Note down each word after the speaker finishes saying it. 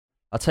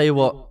I'll tell you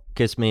what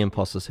gives me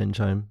imposter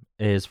syndrome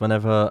is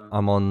whenever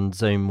I'm on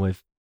Zoom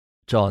with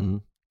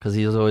John, because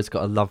he's always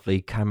got a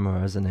lovely camera,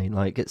 hasn't he?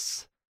 Like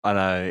it's I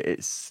know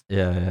it's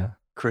yeah.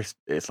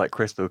 it's like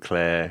crystal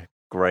clear,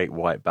 great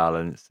white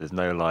balance. There's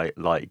no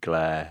light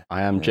glare.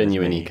 I am And there's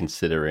genuinely me.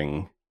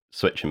 considering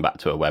switching back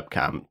to a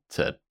webcam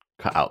to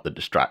cut out the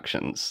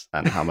distractions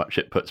and how much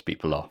it puts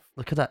people off.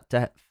 Look at that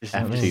depth. Just- you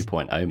know what I mean?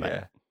 F2.0, mate.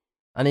 Yeah.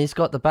 And he's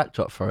got the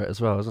backdrop for it as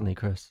well, hasn't he,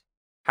 Chris?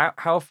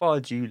 How far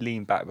do you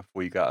lean back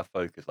before you go out of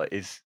focus? Like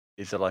is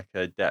there like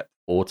a depth?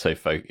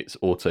 It's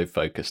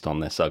auto-focused on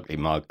this ugly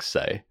mug,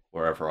 so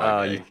wherever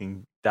I go, You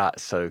can.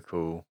 That's so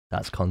cool.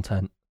 That's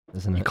content,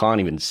 isn't you it? can't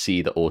even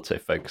see the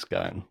autofocus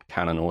going.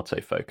 Canon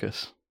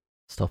autofocus,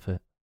 Stop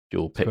it.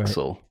 dual It's great.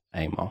 pixel,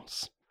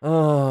 AMOS.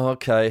 Oh,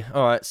 okay.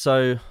 All right.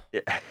 So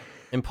Yeah.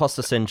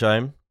 imposter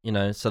syndrome,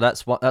 so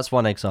that's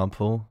one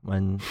example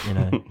when,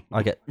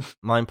 I get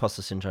my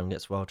imposter syndrome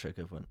gets well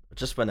triggered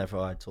whenever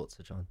I talk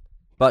to John.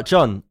 But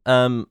John,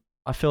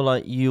 I feel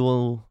like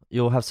you'll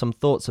have some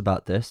thoughts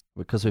about this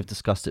because we've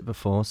discussed it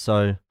before.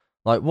 So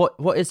like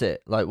what is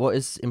it? Like what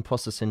is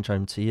imposter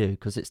syndrome to you?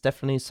 Because it's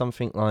definitely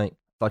something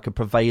like a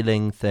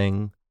prevailing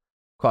thing.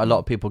 Quite a lot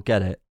of people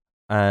get it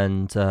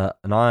and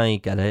I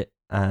get it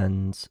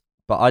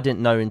but I didn't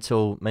know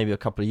until maybe a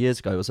couple of years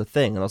ago it was a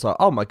thing and I was like,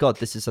 "Oh my god,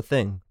 this is a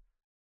thing."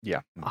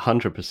 Yeah.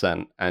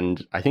 100%.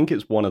 And I think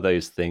it's one of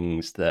those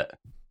things that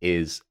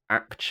is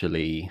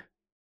actually,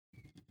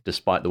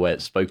 despite the way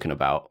it's spoken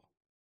about,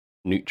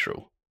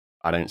 neutral.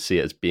 I don't see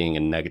it as being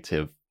a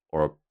negative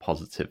or a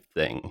positive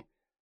thing.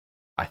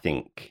 I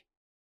think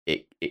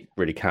it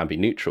really can be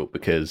neutral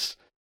because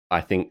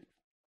I think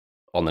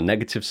on the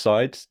negative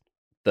side,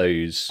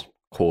 those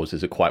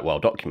causes are quite well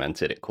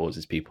documented. It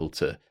causes people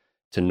to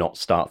not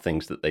start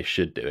things that they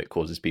should do. It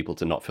causes people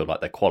to not feel like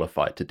they're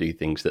qualified to do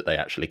things that they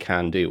actually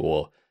can do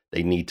or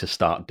they need to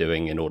start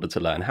doing in order to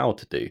learn how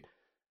to do.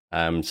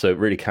 So it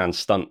really can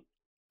stunt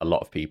a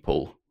lot of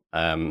people.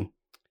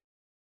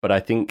 But I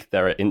think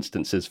there are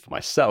instances for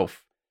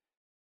myself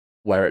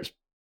where it's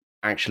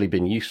actually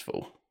been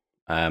useful.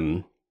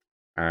 And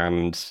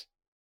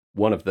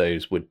one of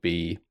those would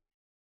be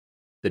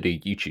the new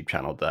YouTube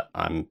channel that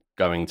I'm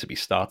going to be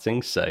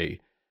starting. So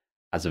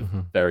as a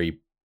very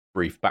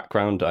brief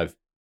background,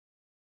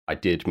 I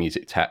did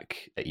music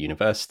tech at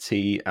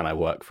university and I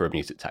work for a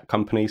music tech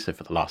company. So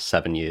for the last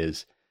 7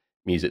 years,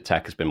 music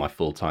tech has been my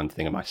full-time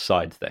thing and my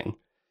side thing.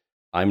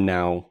 I'm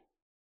now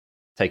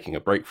taking a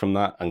break from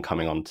that and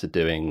coming on to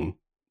doing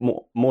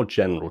more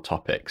general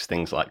topics,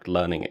 things like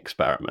learning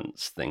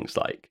experiments, things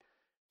like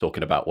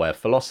talking about where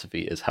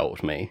philosophy has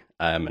helped me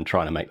and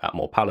trying to make that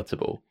more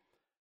palatable.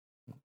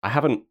 I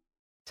haven't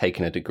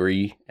taken a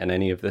degree in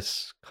any of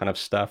this kind of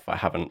stuff. I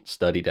haven't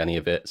studied any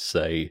of it.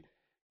 So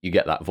you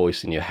get that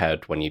voice in your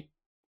head when you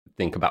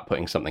think about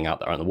putting something out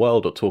there in the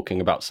world or talking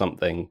about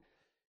something,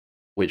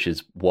 which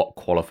is what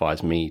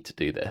qualifies me to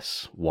do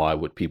this. Why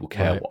would people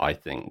care what I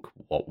think?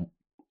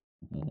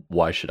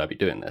 Why should I be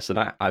doing this? And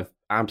I've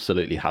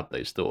absolutely had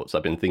those thoughts.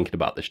 I've been thinking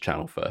about this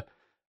channel for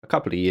a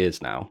couple of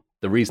years now.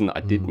 The reason that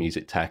I did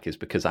music tech is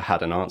because I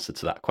had an answer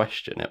to that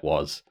question. It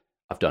was,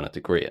 I've done a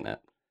degree in it.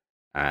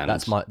 And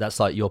that's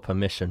like your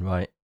permission,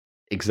 right?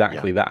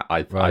 Exactly that.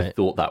 I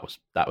thought that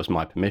was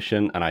my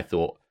permission, and I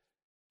thought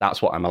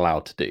that's what I'm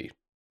allowed to do.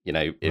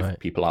 If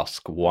people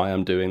ask why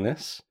I'm doing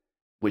this,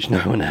 which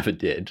no one ever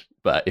did,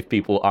 but if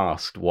people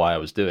asked why I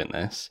was doing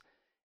this,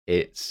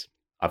 it's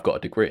I've got a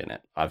degree in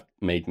it. I've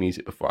made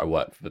music before I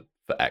worked for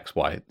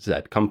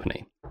XYZ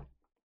company.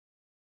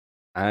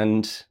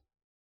 And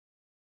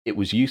it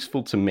was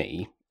useful to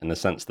me in the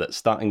sense that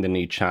starting the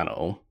new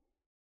channel,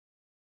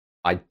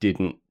 I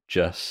didn't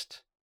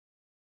just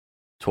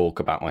talk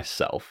about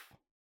myself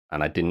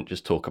and I didn't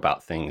just talk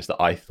about things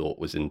that I thought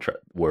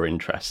were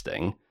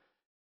interesting.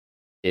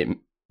 It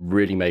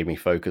really made me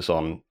focus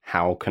on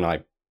how can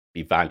I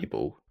be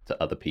valuable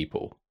to other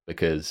people,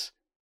 because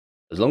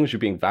as long as you're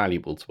being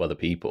valuable to other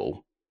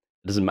people,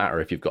 it doesn't matter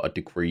if you've got a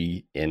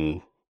degree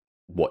in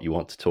what you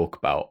want to talk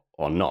about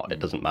or not. It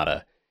doesn't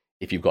matter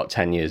if you've got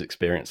 10 years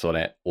experience on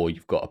it or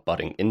you've got a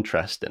budding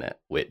interest in it,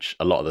 which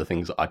a lot of the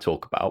things that I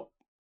talk about,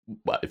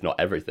 well, if not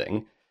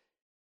everything,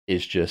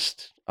 is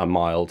just a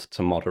mild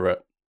to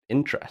moderate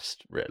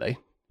interest, really.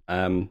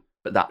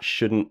 But that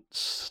shouldn't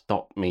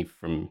stop me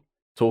from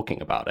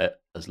talking about it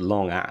as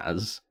long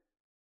as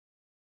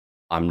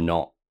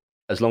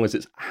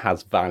it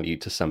has value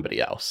to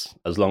somebody else,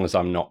 as long as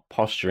I'm not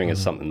posturing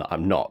as something that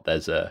I'm not.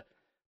 There's a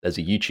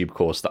YouTube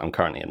course that I'm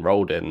currently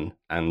enrolled in,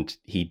 and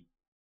the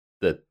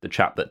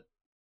chap that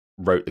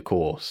wrote the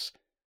course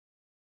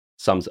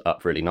sums it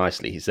up really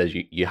nicely. He says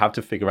you have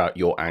to figure out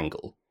your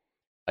angle.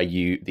 Are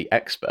you the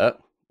expert,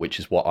 which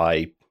is what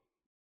I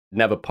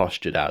never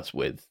postured as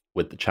with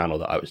the channel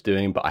that I was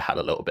doing, but I had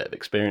a little bit of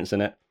experience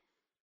in it?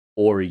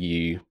 Or are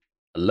you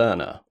a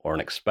learner or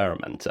an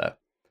experimenter?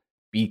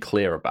 Be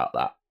clear about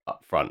that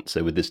up front.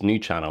 So with this new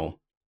channel,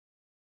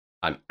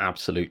 I'm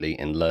absolutely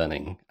in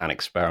learning and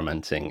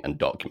experimenting and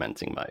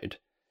documenting mode.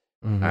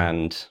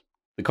 And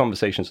the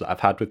conversations that I've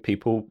had with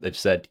people, they've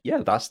said,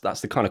 yeah, that's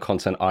the kind of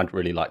content I'd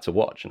really like to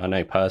watch. And I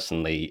know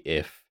personally,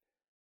 if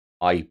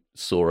I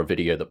saw a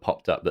video that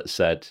popped up that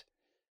said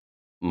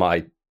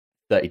my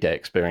 30-day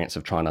experience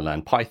of trying to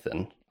learn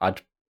Python,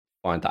 I'd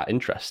find that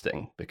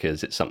interesting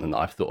because it's something that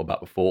I've thought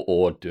about before,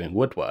 or doing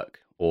woodwork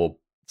or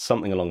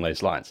something along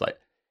those lines. Like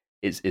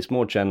it's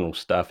more general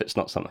stuff. It's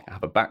not something I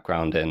have a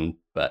background in,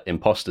 but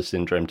imposter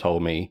syndrome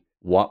told me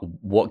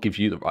what gives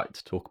you the right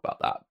to talk about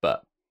that.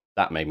 But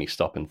that made me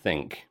stop and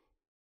think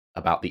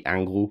about the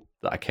angle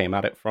that I came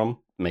at it from,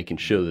 making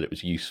sure that it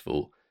was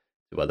useful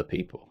to other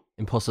people.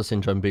 Imposter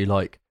syndrome be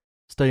like,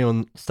 stay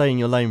in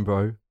your lane,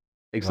 bro.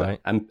 Exactly.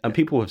 Right? And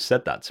people have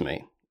said that to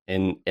me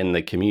in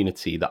the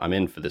community that I'm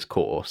in for this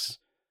course.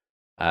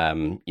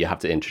 You have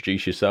to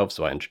introduce yourself.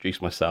 So I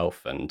introduce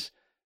myself, and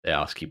they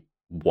ask you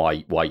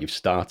why you've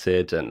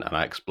started, and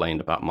I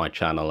explained about my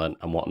channel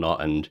and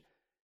whatnot. And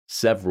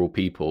several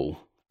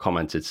people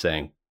commented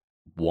saying,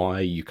 why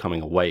are you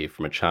coming away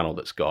from a channel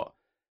that's got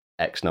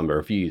X number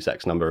of views,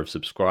 X number of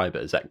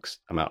subscribers, X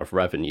amount of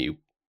revenue?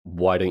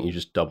 Why don't you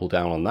just double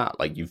down on that?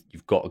 Like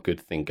you've got a good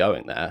thing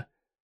going there.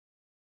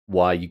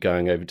 Why are you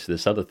going over to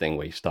this other thing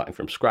where you're starting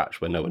from scratch,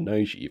 where no one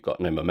knows you? You've got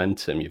no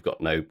momentum. You've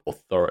got no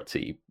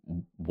authority.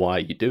 Why are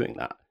you doing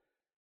that?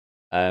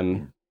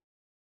 And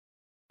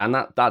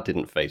that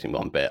didn't faze me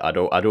one bit. I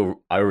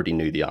already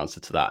knew the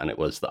answer to that, and it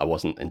was that I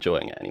wasn't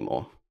enjoying it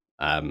anymore.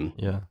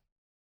 Yeah.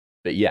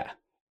 But yeah,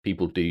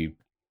 people do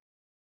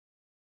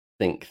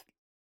think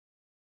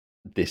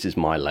this is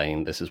my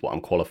lane. This is what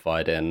I'm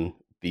qualified in.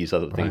 These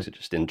other things are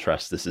just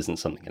interests. This isn't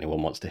something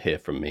anyone wants to hear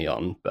from me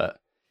on. But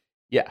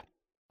yeah,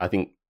 I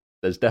think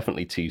there's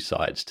definitely two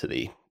sides to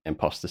the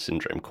imposter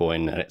syndrome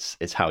coin, and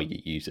it's how you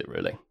use it,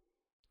 really.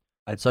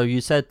 So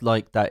you said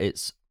like that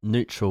it's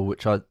neutral,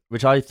 which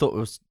I thought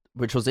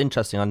was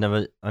interesting. I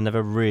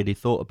never really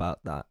thought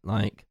about that.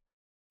 Like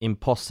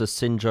imposter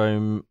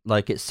syndrome,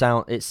 like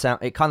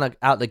it kind of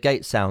out the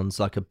gate sounds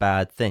like a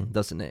bad thing,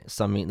 doesn't it?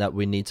 Something that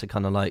we need to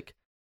kind of like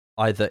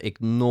either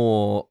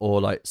ignore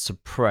or like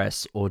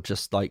suppress or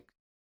just like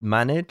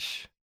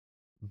manage.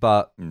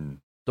 But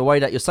the way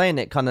that you're saying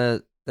it,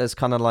 there's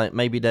kind of like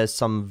maybe there's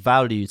some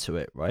value to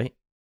it, right?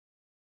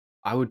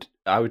 I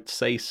would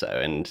say so,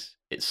 and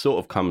it sort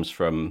of comes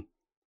from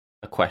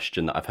a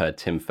question that I've heard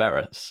Tim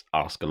Ferriss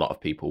ask a lot of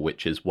people,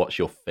 which is, what's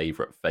your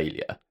favorite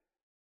failure?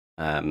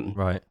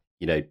 Right.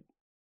 You know,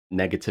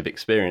 negative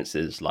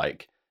experiences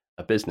like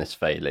a business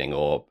failing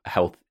or a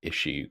health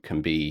issue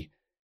can be,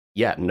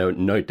 yeah,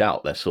 no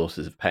doubt they're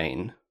sources of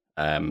pain.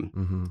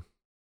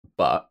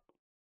 But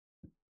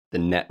the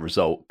net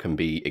result can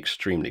be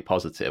extremely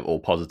positive, or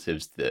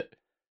positives that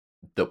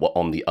were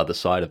on the other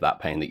side of that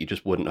pain that you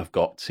just wouldn't have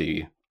got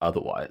to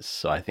otherwise.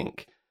 So I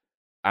think,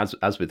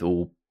 as with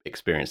all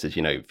experiences,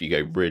 you know, if you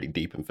go really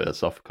deep and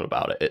philosophical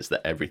about it, it's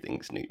that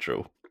everything's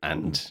neutral,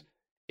 and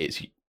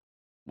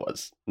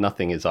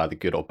nothing is either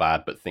good or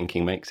bad, but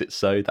thinking makes it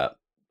so. That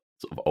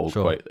sort of old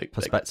quote.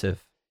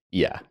 Perspective.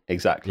 Yeah,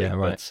 exactly. Yeah,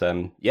 right.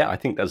 But yeah, I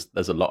think there's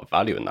a lot of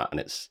value in that,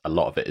 and a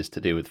lot of it is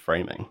to do with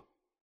framing.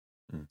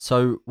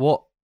 So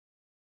what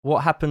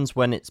happens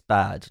when it's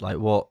bad? Like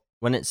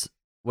when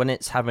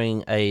it's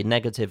having a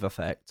negative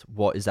effect?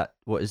 What is that?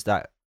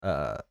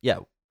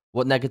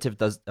 What negative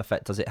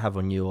effect does it have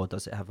on you, or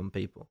does it have on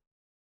people?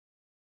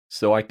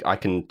 So I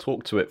can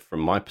talk to it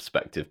from my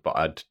perspective, but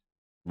I'd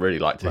really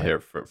like to hear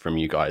it from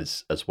you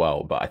guys as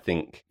well. But I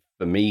think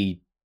for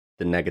me,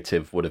 the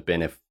negative would have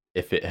been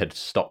if it had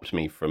stopped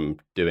me from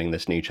doing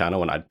this new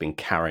channel and I'd been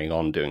carrying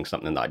on doing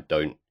something that I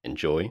don't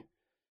enjoy.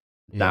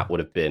 Yeah. That would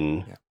have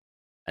been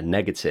a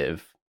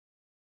negative.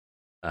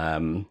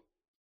 And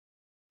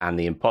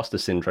the imposter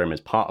syndrome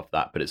is part of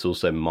that, but it's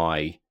also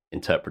my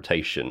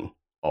interpretation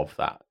of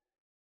that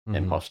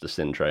imposter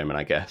syndrome. And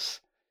I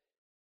guess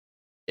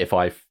if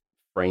I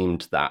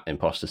framed that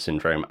imposter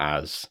syndrome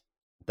as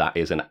that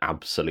is an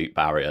absolute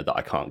barrier that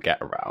I can't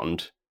get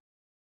around,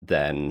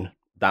 then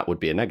that would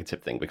be a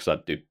negative thing, because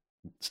I'd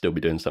still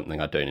be doing something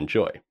I don't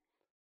enjoy.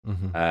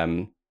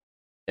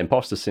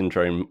 Imposter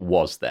syndrome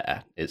was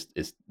there.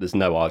 There's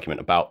no argument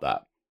about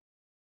that.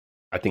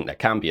 I think there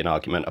can be an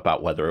argument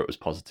about whether it was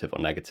positive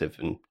or negative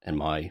in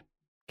my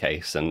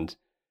case. And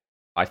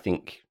I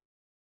think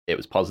it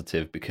was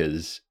positive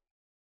because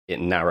it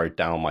narrowed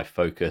down my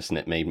focus, and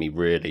it made me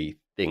really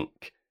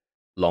think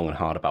long and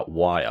hard about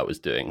why I was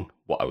doing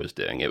what I was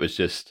doing. It was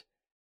just,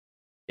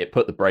 it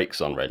put the brakes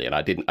on, really. And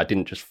I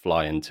didn't just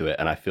fly into it.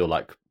 And I feel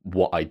like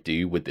what I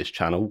do with this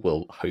channel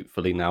will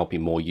hopefully now be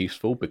more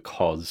useful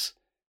because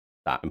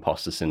that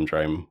imposter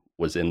syndrome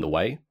was in the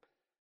way.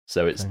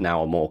 So it's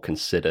now a more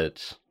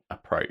considered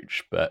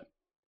approach. But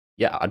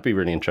yeah, I'd be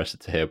really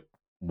interested to hear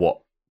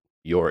what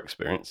your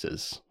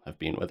experiences have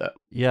been with it.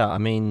 Yeah, I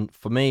mean,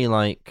 for me,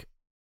 like,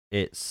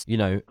 it's, you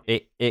know,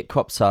 it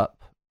crops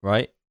up,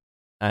 right?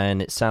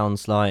 And it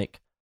sounds like,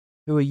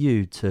 who are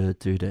you to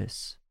do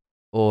this?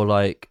 Or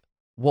like,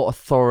 what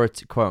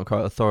authority, quote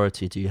unquote,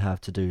 authority do you have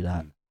to do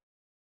that?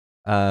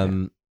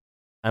 And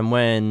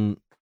when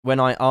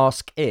I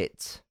ask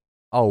it,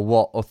 oh,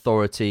 what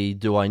authority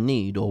do I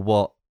need, or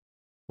what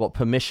what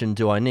permission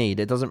do I need?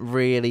 It doesn't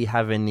really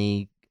have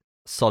any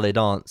solid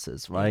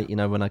answers, right?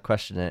 Yeah. When I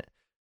question it.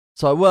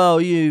 So, well,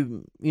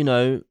 you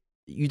know,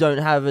 you don't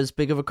have as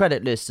big of a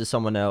credit list as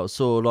someone else,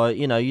 or like,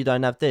 you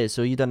don't have this,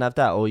 or you don't have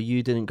that, or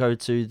you didn't go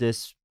to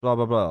this, blah,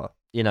 blah, blah,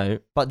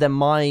 But then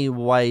my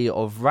way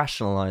of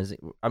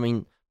rationalizing,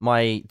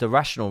 the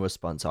rational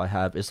response I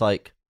have is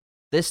like,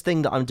 this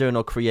thing that I'm doing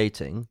or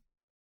creating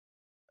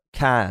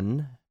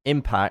can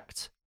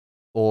impact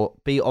or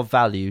be of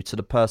value to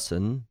the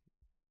person,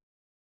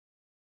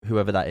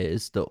 whoever that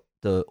is,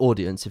 the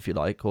audience, if you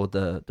like, or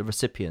the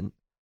recipient.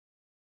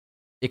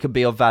 It could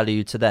be of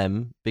value to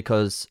them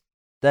because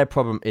their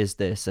problem is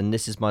this, and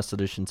this is my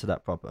solution to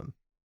that problem.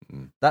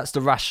 That's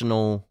the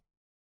rational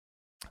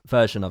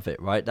version of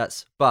it, right?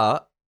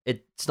 But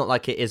it's not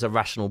like it is a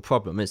rational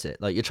problem, is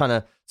it? Like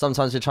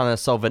sometimes you're trying to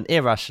solve an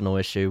irrational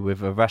issue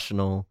with a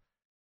rational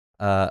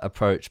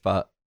approach,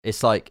 but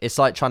it's like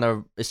trying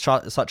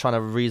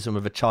to reason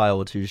with a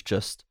child who's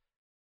just,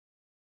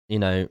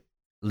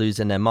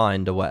 losing their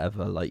mind or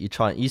whatever. Like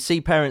you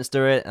see parents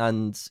do it,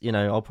 and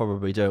I'll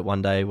probably do it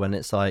one day, when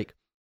it's like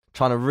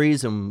trying to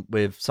reason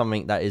with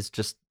something that is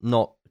just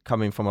not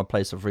coming from a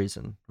place of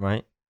reason,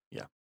 right?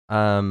 Yeah.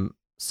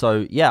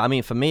 So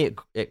yeah, for me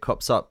it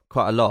crops up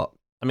quite a lot.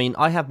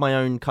 I have my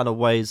own kind of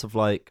ways of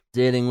like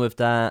dealing with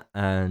that,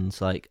 and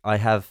like I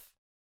have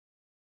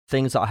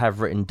things that I have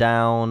written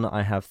down.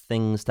 I have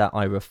things that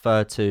I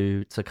refer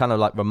to kind of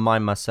like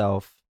remind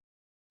myself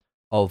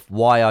of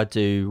why I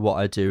do what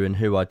I do and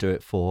who I do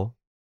it for.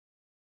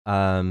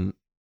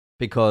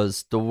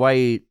 Because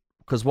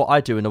what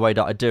I do and the way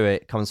that I do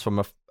it comes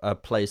from a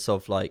place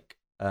of like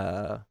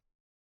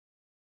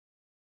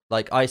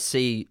I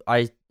see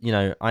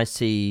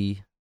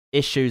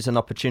issues and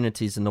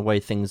opportunities in the way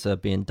things are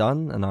being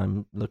done, and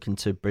I'm looking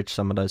to bridge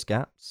some of those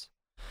gaps.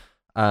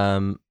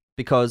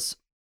 Because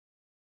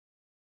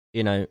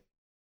I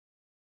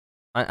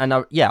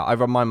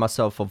remind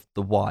myself of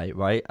the why,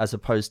 right? As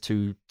opposed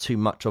to too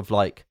much of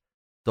like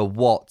the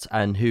what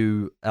and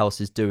who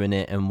else is doing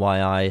it and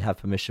why I have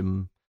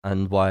permission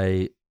and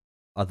why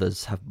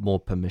others have more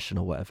permission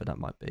or whatever that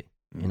might be,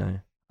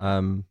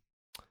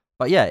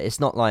 But yeah,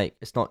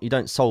 you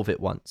don't solve it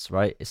once,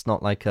 right? It's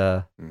not like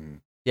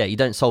you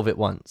don't solve it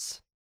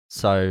once.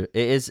 So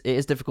it is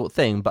a difficult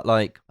thing, but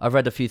like I've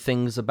read a few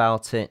things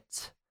about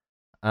it.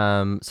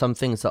 Some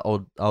things that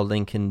I'll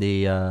link in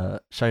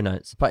the show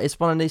notes. But it's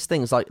one of these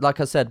things, like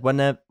I said,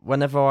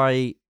 whenever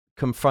I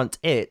confront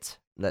it,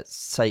 let's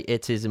say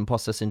it is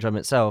imposter syndrome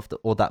itself,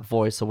 or that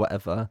voice or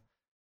whatever,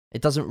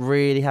 it doesn't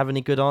really have any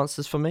good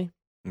answers for me.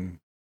 And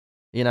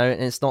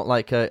it's not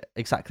like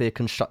exactly a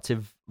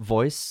constructive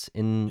voice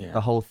in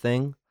the whole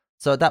thing.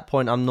 So at that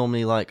point, I'm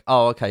normally like,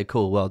 oh, okay,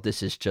 cool. Well,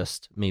 this is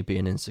just me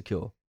being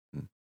insecure.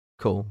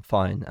 Cool,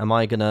 fine. Am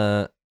I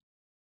gonna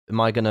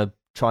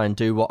try and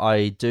do what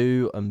I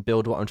do and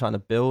build what I'm trying to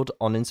build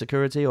on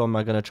insecurity, or am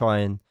I going to try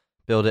and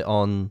build it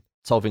on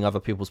solving other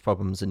people's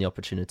problems and the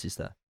opportunities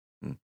there?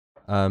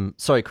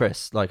 Sorry,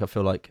 Chris. Like I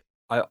feel like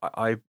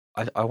I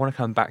want to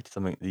come back to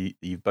something that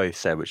you've both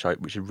said, which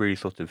really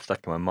sort of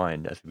stuck in my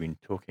mind as we've been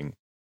talking.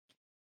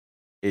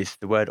 Is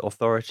the word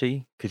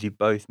authority, because you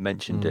both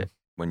mentioned it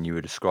when you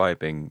were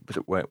describing,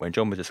 when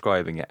John was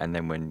describing it, and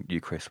then when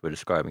you, Chris, were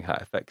describing how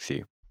it affects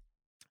you.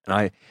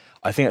 And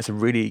I think that's a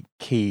really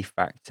key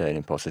factor in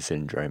imposter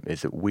syndrome,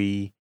 is that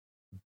we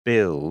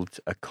build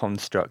a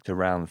construct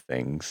around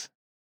things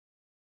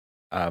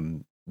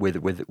with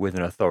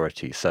an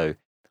authority. So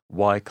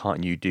why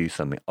can't you do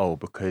something? Oh,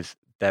 because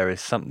there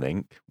is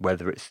something,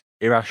 whether it's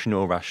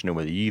irrational or rational,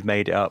 whether you've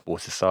made it up or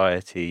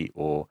society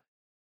or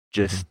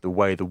just the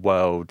way the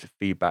world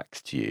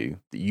feedbacks to you,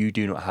 that you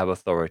do not have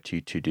authority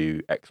to do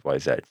X, Y,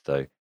 Z.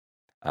 So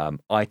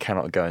I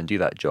cannot go and do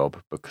that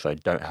job because I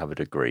don't have a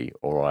degree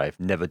or I've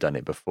never done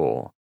it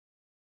before.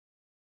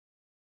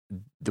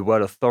 The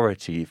word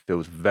authority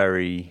feels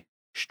very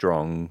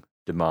strong,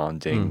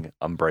 demanding,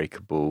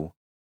 unbreakable,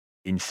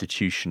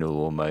 institutional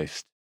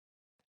almost.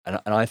 And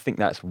I think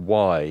that's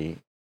why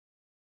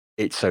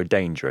it's so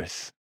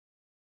dangerous,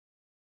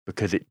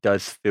 because it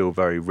does feel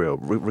very real,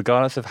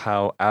 regardless of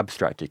how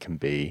abstract it can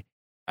be,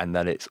 and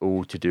that it's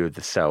all to do with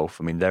the self.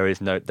 There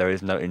is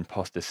no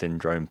imposter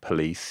syndrome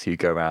police who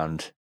go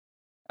around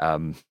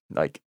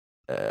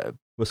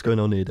what's going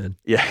on here then?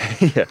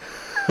 Yeah.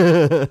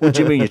 What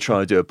do you mean you're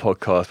trying to do a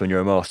podcast when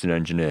you're a mastering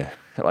engineer?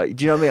 Like,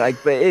 do you know what I mean?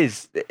 Like, but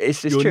it's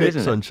Your true, Nick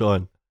isn't it?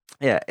 Sunshine.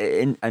 Yeah,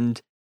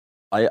 and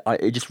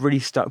it just really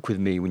stuck with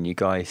me when you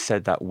guys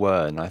said that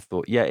word, and I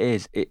thought, yeah,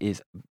 it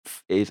is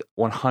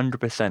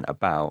 100%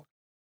 about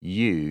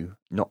you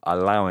not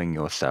allowing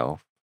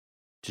yourself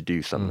to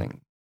do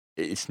something.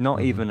 It's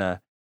not even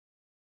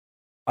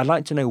I'd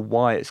like to know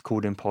why it's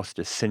called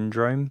imposter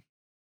syndrome.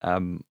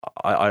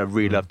 I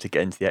really love to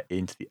get into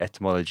the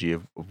etymology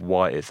of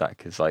why is that,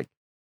 because like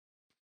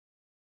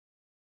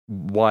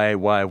why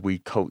are we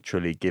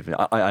culturally given?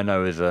 I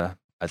know as a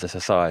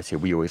society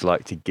we always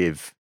like to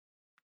give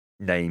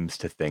names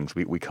to things.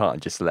 We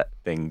can't just let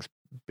things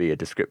be a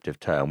descriptive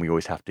term. We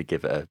always have to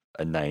give it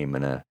a name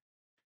and a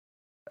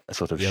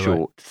sort of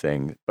short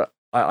thing. But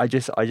I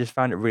just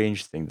found it really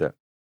interesting that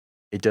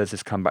it does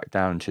just come back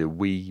down to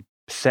we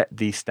set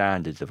these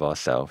standards of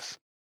ourselves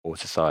or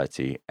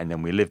society, and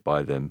then we live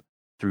by them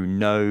through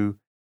no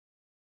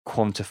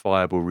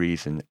quantifiable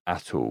reason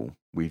at all.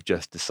 We've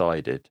just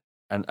decided.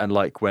 And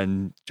like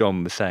when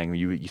John was saying,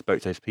 you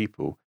spoke to those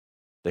people,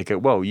 they go,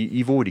 well,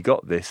 you've already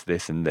got this,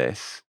 and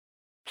this,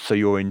 so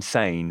you're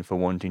insane for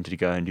wanting to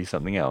go and do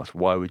something else.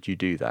 Why would you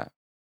do that?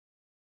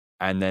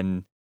 And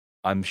then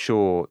I'm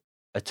sure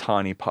a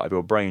tiny part of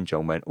your brain,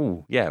 John, went,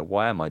 oh, yeah,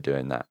 why am I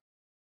doing that?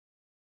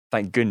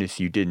 Thank goodness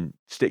you didn't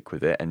stick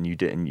with it, and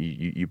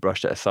you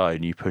brushed it aside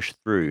and you pushed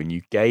through and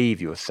you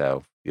gave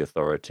yourself the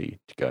authority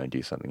to go and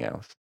do something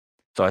else.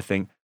 So I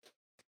think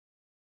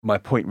my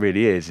point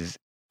really is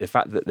the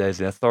fact that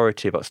there's an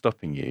authority about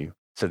stopping you.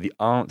 So the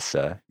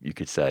answer, you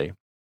could say,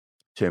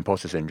 to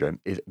imposter syndrome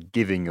is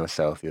giving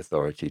yourself the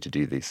authority to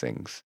do these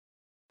things.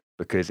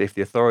 Because if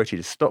the authority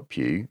to stop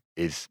you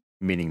is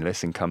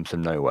meaningless and comes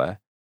from nowhere,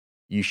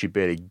 you should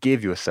be able to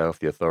give yourself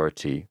the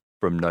authority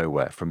from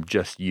nowhere, from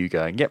just you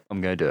going, yep,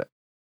 I'm going to do it.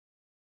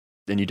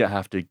 Then you don't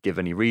have to give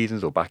any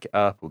reasons or back it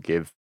up or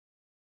give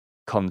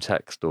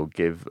context or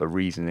give a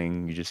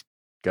reasoning. You just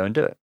go and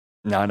do it.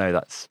 Now, I know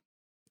that's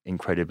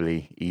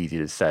incredibly easy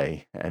to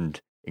say and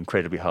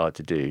incredibly hard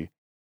to do.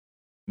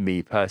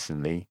 Me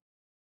personally,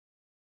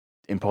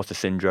 imposter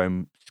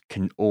syndrome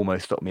can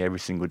almost stop me every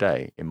single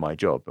day in my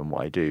job and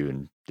what I do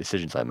and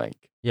decisions I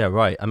make. Yeah,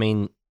 right. I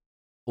mean,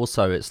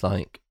 also it's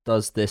like,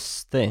 does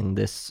this thing,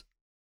 this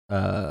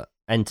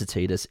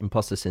entity, this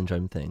imposter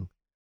syndrome thing,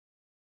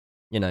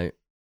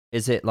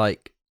 is it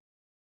like,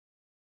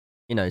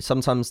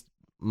 sometimes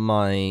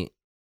my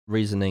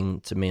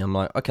reasoning to me, I'm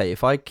like, okay,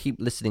 if I keep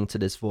listening to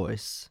this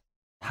voice,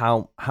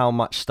 how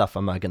much stuff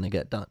am I going to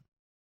get done?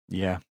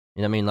 Yeah.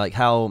 You know what I mean? Like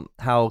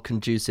how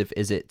conducive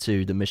is it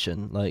to the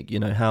mission? Like,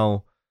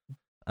 how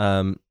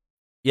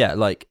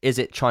like, is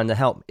it trying to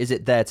help? Is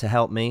it there to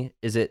help me?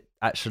 Is it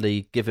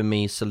actually giving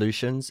me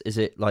solutions? Is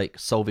it like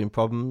solving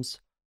problems?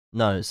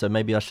 No, so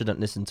maybe I shouldn't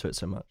listen to it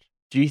so much.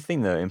 Do you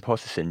think that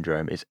imposter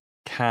syndrome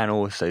can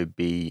also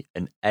be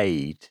an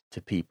aid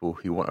to people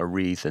who want a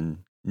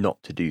reason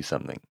not to do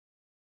something?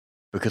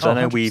 Because I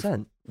know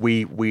 100%.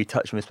 we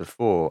touched on this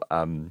before.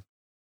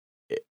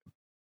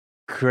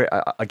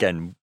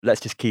 Again,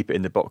 let's just keep it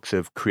in the box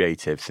of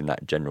creatives in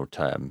that general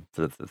term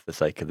for the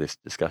sake of this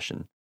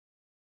discussion.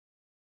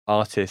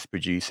 Artists,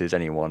 producers,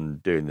 anyone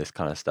doing this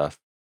kind of stuff,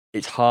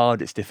 it's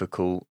hard, it's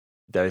difficult.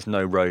 There is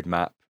no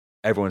roadmap.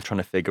 Everyone's trying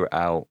to figure it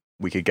out.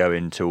 We could go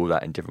into all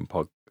that in different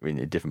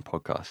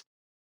podcasts.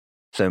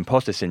 So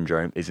imposter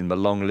syndrome is in the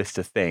long list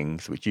of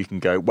things which you can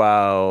go,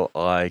 well,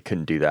 I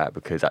couldn't do that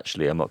because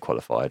actually I'm not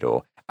qualified,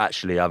 or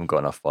actually I haven't got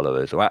enough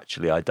followers, or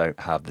actually I don't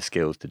have the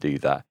skills to do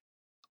that.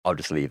 I'll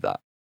just leave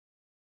that.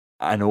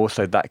 And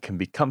also that can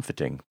be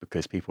comforting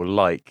because people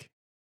like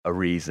a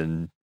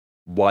reason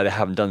why they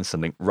haven't done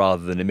something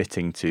rather than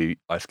admitting to,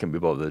 I just couldn't be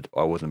bothered,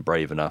 or I wasn't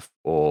brave enough,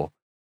 or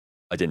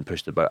I didn't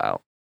push the boat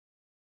out.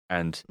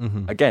 And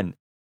again,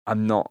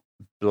 I'm not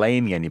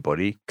blaming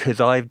anybody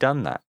because I've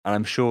done that. And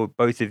I'm sure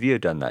both of you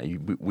have done that.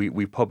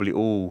 We probably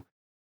all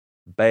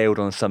bailed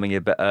on something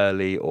a bit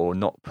early or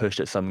not pushed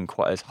at something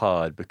quite as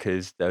hard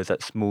because there was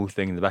that small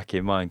thing in the back of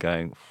your mind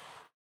going,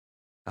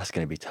 that's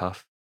going to be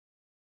tough.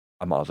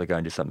 I might as well go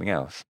and do something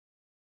else.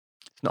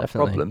 It's not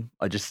Definitely. a problem.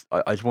 I just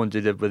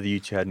wondered whether you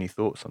two had any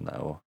thoughts on that.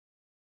 Or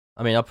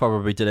I mean, I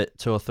probably did it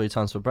 2 or 3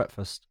 times for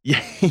breakfast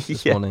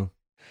this yeah. morning.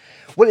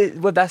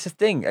 Well, that's the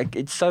thing.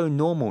 It's so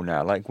normal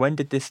now. Like, when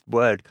did this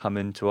word come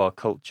into our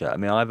culture? I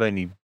mean, I've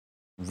only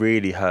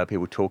really heard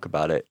people talk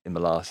about it in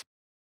the last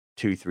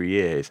 2-3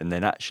 years, and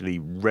then actually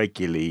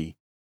regularly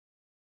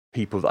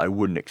people that I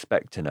wouldn't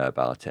expect to know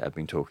about it have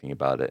been talking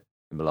about it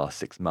in the last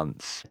 6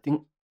 months. I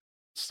think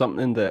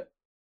something that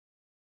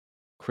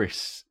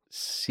Chris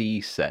C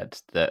said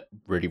that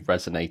really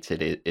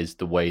resonated is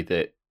the way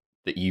that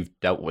you've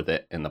dealt with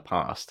it in the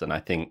past. And I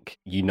think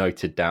you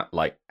noted that,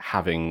 like,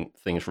 having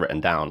things written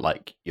down,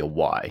 like your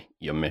why,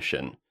 your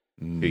mission,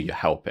 who you're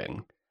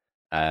helping.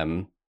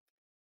 And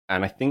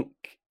I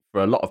think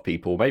for a lot of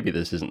people, maybe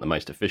this isn't the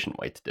most efficient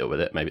way to deal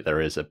with it. Maybe there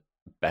is a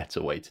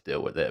better way to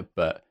deal with it,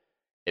 but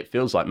it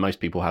feels like most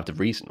people have to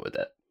reason with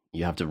it.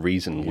 You have to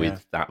reason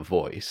with that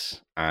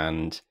voice,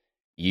 and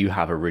you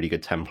have a really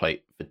good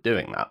template for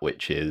doing that,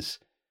 which is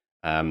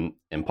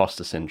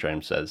imposter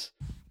syndrome says,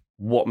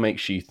 what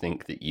makes you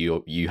think that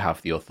you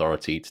have the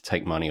authority to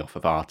take money off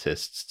of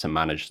artists to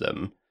manage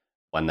them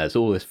when there's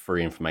all this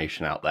free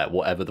information out there,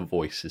 whatever the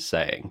voice is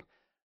saying,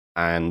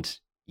 and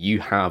you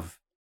have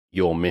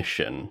your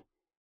mission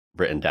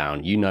written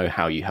down, you know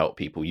how you help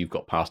people, you've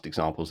got past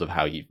examples of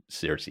how you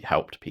seriously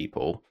helped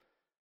people,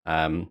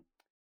 and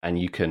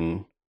you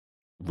can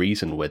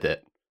reason with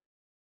it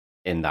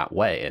in that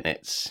way. And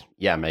it's,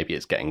 maybe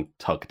it's getting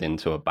tugged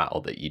into a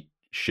battle that you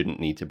shouldn't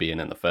need to be in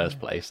the first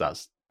place.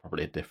 That's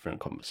probably a different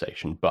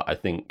conversation. But I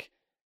think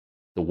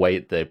the way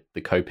the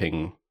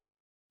coping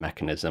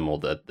mechanism or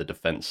the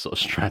defense sort of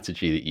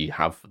strategy that you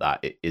have for that,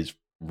 it is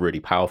really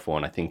powerful.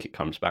 And I think it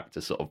comes back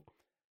to sort of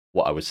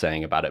what I was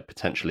saying about it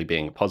potentially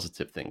being a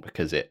positive thing,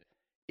 because it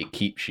it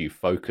keeps you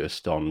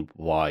focused on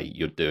why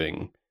you're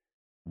doing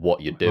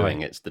what you're doing.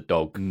 Right. It's the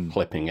dog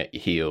clipping at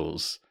your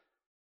heels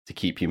to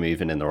keep you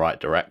moving in the right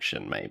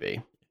direction,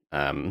 maybe.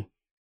 And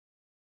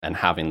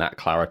having that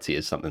clarity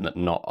is something that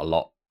not a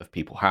lot of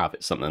people have.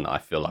 It's something that I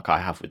feel like I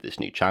have with this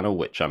new channel,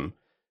 which I'm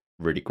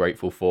really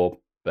grateful for.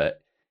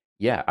 But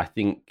yeah, I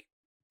think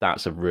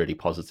that's a really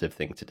positive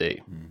thing to do.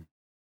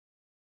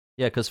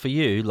 Yeah, because for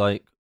you,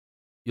 like,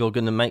 you're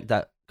going to make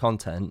that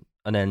content,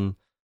 and then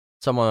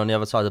someone on the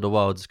other side of the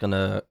world is going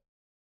to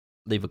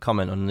leave a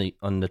comment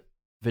on the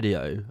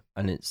video,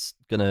 and it's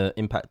going to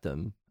impact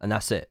them, and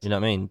that's it. You know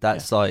what I mean?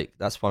 That's like,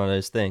 that's one of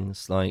those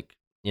things, like,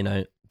 you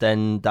know,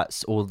 then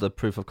that's all the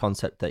proof of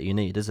concept that you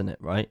need, isn't it?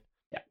 Right?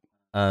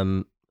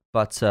 Yeah.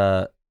 But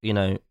you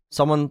know,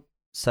 someone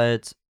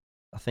said,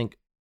 I think,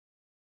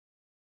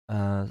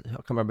 I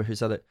can't remember who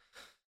said it.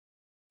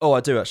 Oh,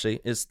 I do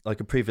actually. It's like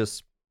a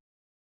previous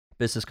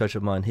business coach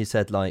of mine. He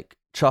said, like,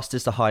 trust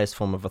is the highest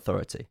form of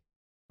authority,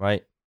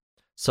 right?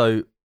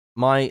 So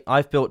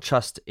I've built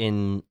trust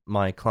in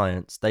my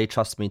clients. They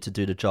trust me to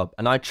do the job,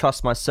 and I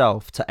trust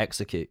myself to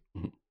execute,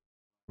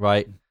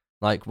 right?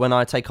 Like, when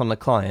I take on the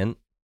client,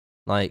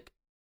 like,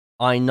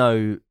 I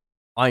know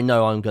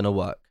I'm going to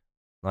work.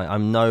 Like,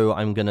 I'm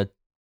going to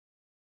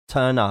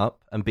turn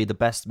up and be the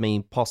best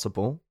me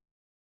possible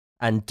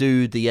and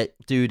do the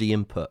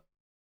input.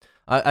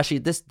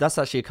 That's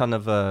actually kind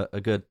of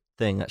a good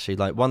thing, actually.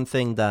 Like, one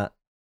thing that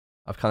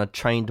I've kind of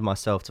trained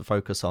myself to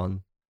focus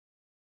on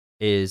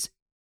is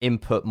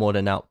input more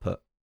than output,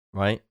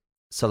 right?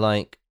 So,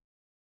 like,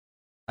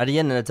 at the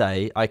end of the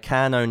day, I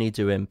can only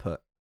do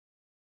input.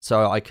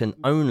 So I can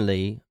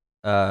only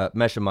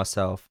measure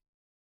myself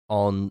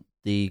on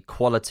the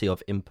quality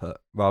of input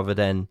rather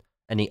than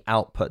any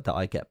output that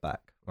I get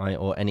back, right?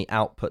 Or any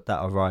output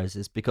that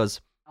arises,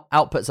 because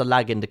output's a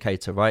lag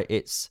indicator, right?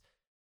 It's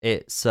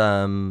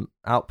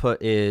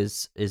output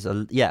is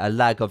a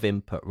lag of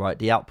input, right?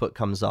 The output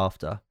comes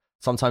after,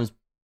 sometimes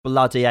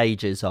bloody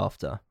ages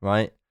after,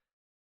 right?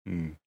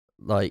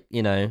 Like,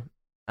 you know,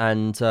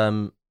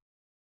 and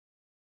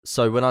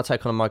so when I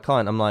take on my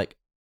client, I'm like,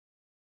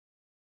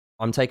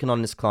 I'm taking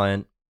on this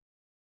client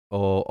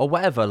or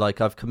whatever,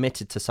 like, I've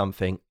committed to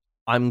something.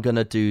 I'm going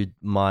to do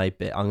my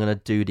bit. I'm going to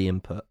do the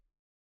input.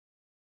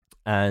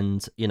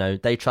 And, you know,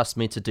 they trust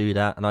me to do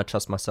that, and I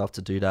trust myself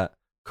to do that.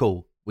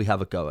 Cool. We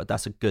have a goer.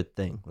 That's a good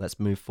thing. Let's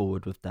move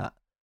forward with that.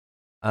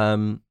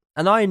 And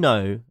I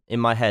know in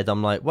my head,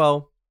 I'm like,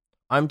 well,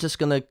 I'm just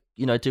going to,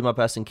 you know, do my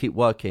best and keep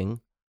working,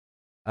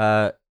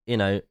 you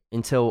know,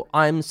 until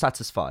I'm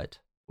satisfied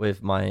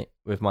with my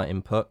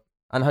input.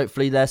 And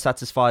hopefully they're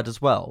satisfied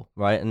as well,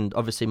 right? And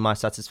obviously my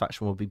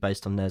satisfaction will be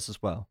based on theirs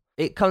as well.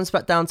 It comes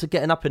back down to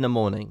getting up in the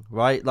morning,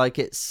 right? Like,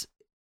 it's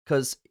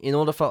because in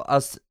order for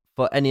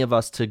any of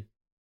us to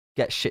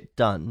get shit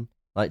done,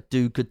 like,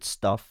 do good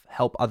stuff,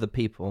 help other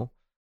people,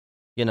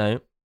 you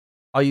know,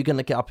 are you going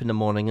to get up in the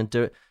morning and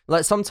do it?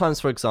 Like, sometimes,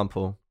 for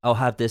example, I'll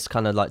have this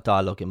kind of like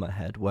dialogue in my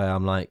head where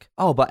I'm like,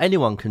 oh, but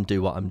anyone can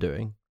do what I'm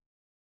doing.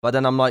 But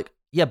then I'm like,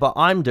 yeah, but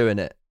I'm doing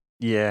it.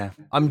 Yeah.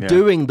 I'm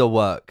doing the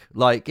work.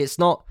 Like, it's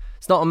not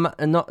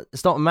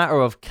a matter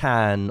of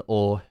can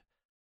or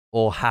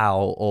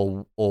how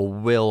or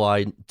will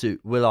I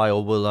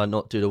or will I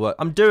not do the work.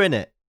 I'm doing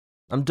it.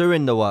 I'm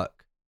doing the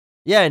work.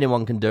 Yeah,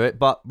 anyone can do it,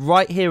 but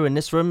right here in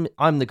this room,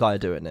 I'm the guy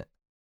doing it.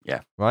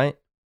 Yeah. Right?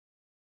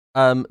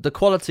 The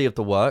quality of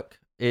the work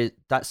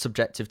that's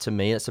subjective to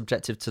me. It's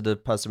subjective to the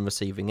person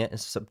receiving it.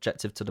 It's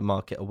subjective to the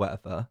market or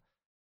whatever.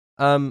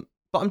 But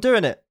I'm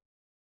doing it.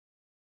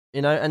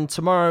 You know, and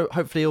tomorrow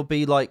hopefully it'll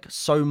be like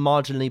so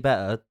marginally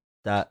better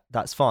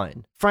that's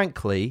fine.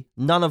 Frankly,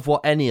 none of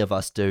what any of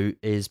us do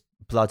is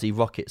bloody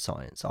rocket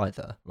science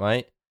either,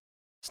 right?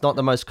 It's not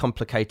the most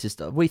complicated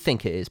stuff. We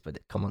think it is, but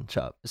come on,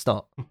 shut up. It's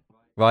not,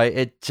 right?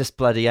 It just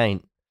bloody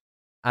ain't.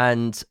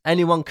 And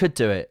anyone could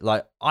do it.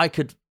 Like, I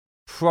could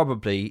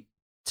probably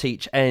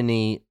teach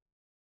anyone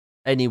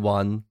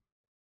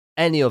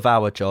any of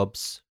our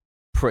jobs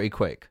pretty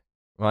quick,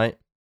 right?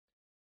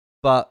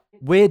 But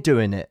we're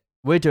doing it.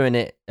 We're doing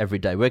it every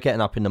day. We're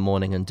getting up in the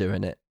morning and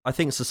doing it. I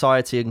think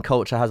society and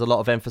culture has a lot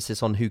of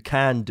emphasis on who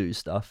can do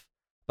stuff,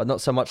 but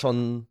not so much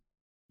on...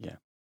 Yeah.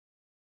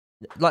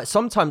 Like,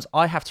 sometimes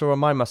I have to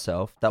remind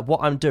myself that what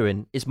I'm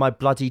doing is my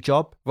bloody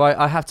job, right?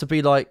 I have to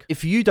be like,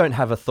 if you don't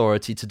have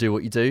authority to do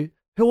what you do,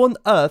 who on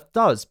earth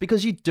does?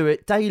 Because you do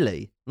it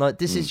daily. Like,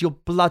 this is your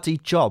bloody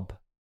job.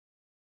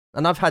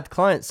 And I've had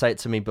clients say it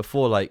to me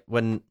before, like,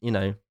 when, you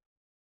know,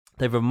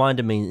 they've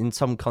reminded me in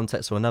some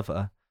context or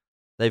another,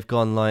 they've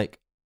gone like,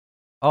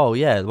 oh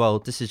yeah, well,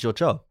 this is your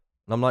job.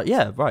 And I'm like,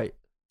 yeah, right.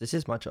 This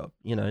is my job.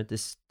 You know,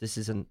 this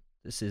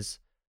is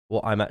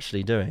what I'm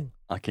actually doing.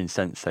 I can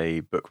sense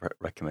a book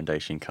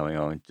recommendation coming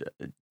on.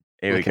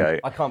 Here we go.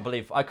 I can't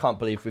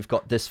believe we've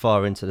got this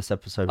far into this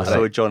episode. I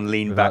saw John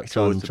lean back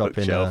towards the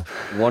bookshelf.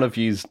 One of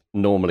you's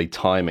normally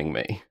timing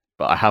me,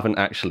 but I haven't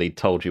actually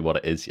told you what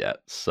it is yet,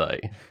 so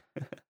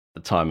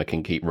the timer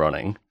can keep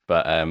running.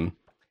 But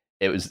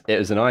it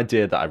was an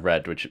idea that I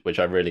read, which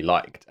I really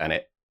liked, and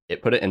it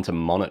put it into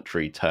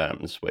monetary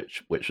terms,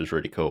 which was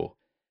really cool.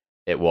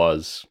 it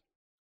was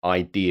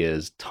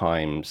ideas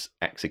times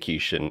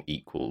execution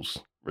equals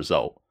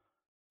result.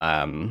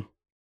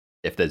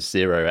 If there's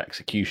 0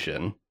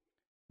 execution,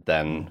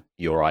 then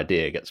your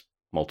idea gets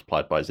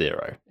multiplied by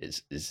 0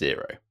 is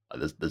 0.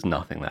 There's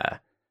nothing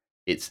there.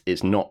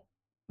 It's not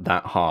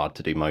that hard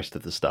to do most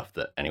of the stuff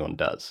that anyone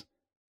does,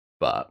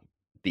 but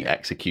the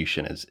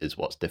execution is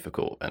what's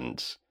difficult.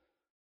 And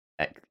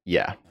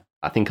yeah,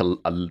 I think a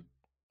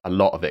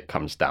lot of it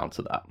comes down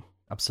to that.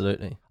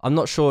 Absolutely. I'm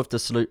not sure if the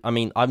solution, I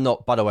mean, I'm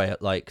not, by the way,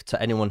 like, to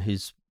anyone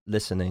who's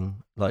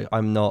listening, like,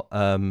 I'm not,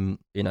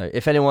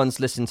 if anyone's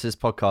listening to this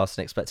podcast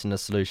and expecting a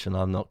solution,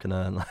 I'm not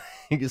gonna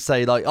like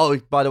say like, oh,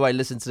 by the way,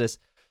 listen to this.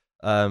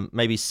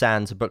 Maybe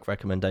Sans, a book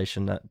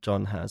recommendation that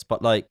John has,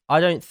 but like,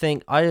 I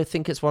think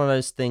it's one of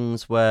those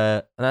things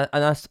where,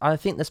 and I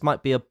think this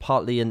might be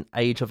partly an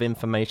age of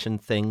information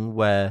thing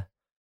where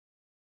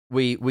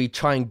we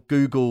try and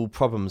Google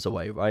problems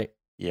away, right?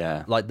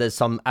 Yeah. Like, there's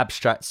some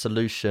abstract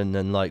solution,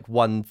 and like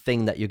one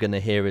thing that you're going to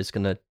hear is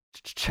going to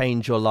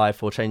change your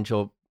life or change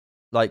your,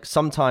 like,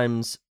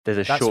 sometimes there's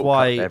a that's shortcut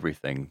why, to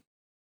everything.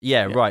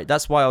 Yeah, right.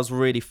 That's why I was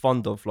really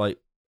fond of, like,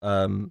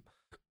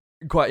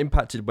 quite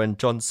impacted when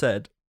John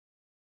said,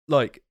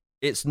 like,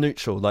 it's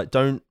neutral. Like,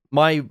 don't,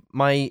 my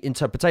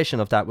interpretation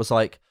of that was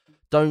like,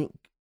 don't,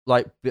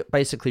 like,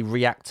 basically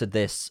react to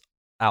this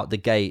out the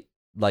gate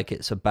like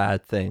it's a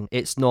bad thing.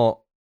 It's not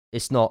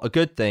a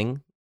good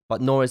thing, but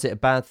nor is it a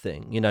bad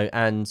thing,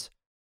 and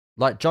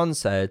like John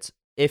said,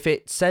 if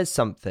it says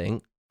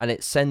something and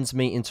it sends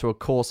me into a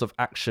course of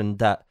action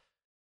that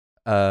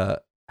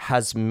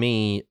has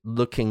me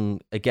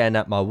looking again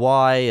at my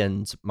why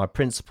and my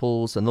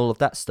principles and all of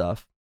that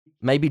stuff,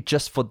 maybe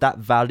just for that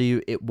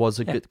value, it was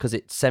a good, because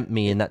it sent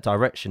me in that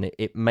direction.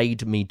 It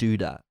made me do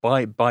that.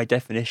 By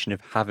definition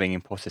of having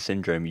imposter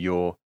syndrome,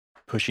 you're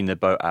pushing the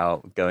boat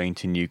out, going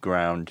to new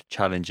ground,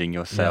 challenging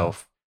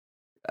yourself.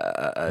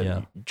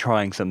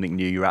 Trying something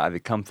new, you're out of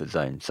your comfort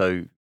zone.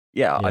 So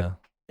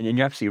and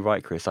you're absolutely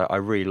right, Chris. I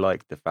really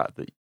like the fact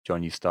that,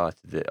 John, you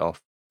started it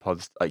off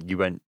like you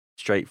went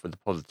straight for the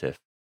positive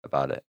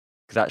about it,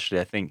 because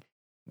actually I think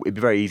it'd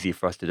be very easy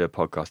for us to do a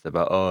podcast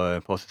about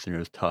imposter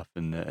syndrome is tough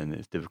and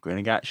it's difficult,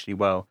 and actually,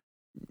 well,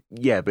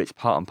 yeah, but it's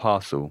part and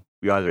parcel.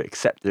 We either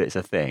accept that it's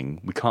a thing.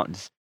 We can't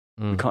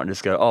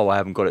just go, oh, I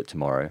haven't got it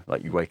tomorrow.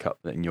 Like, you wake up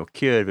and you're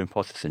cured of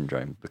imposter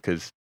syndrome,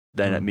 because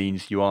then it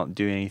means you aren't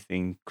doing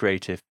anything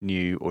creative,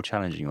 new, or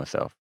challenging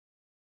yourself.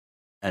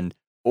 And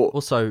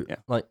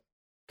like,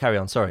 carry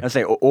on. Sorry. I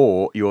say,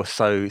 or you're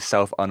so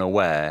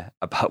self-unaware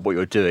about what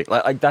you're doing.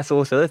 Like that's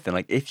also the thing.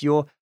 Like, if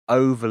you're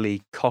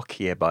overly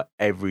cocky about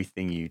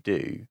everything you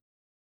do,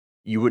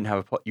 you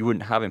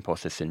wouldn't have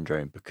imposter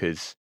syndrome,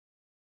 because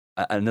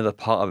another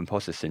part of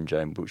imposter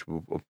syndrome, which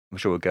I'm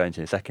sure we'll go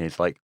into in a second, is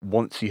like,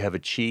 once you have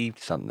achieved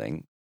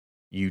something,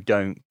 you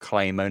don't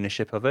claim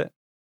ownership of it.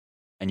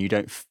 And you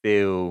don't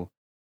feel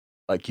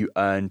like you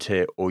earned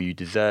it or you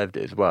deserved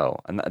it as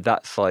well. And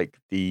that's like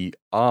the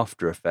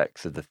after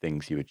effects of the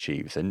things you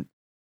achieve. And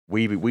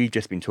we've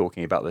just been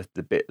talking about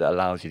the bit that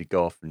allows you to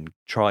go off and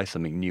try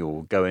something new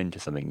or go into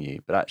something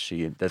new. But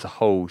actually, there's a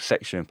whole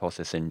section of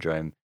imposter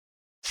syndrome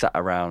sat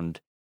around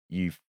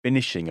you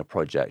finishing a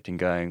project and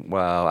going,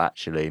 well,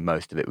 actually,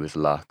 most of it was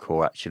luck,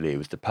 or actually, it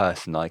was the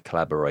person I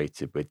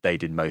collaborated with. They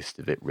did most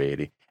of it,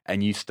 really.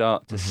 And you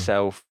start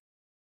to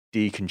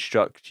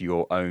deconstruct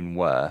your own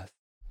worth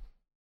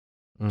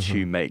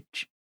to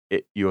make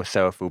it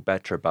yourself feel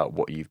better about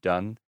what you've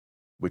done,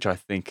 which I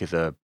think is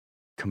a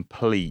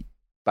complete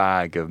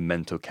bag of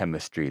mental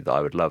chemistry that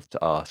I would love to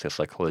ask a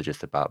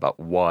psychologist about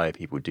why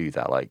people do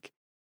that. Like,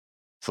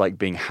 it's like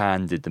being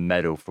handed the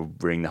medal for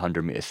running the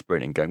 100-meter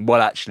sprint and going,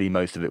 well, actually,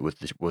 most of it was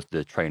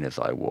the trainers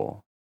I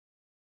wore.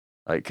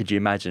 Like, could you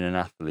imagine an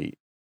athlete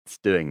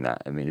doing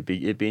that? I mean,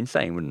 it'd be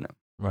insane, wouldn't it?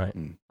 Right.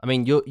 I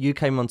mean, you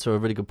came onto a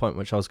really good point,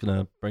 which I was going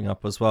to bring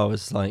up as well.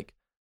 Is like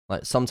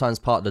sometimes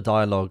part of the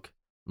dialogue,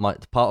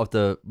 part of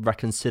the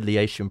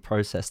reconciliation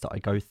process that I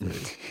go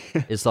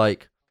through is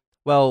like,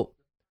 well,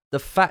 the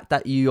fact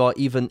that you are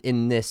even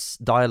in this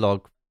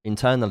dialogue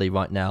internally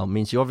right now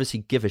means you obviously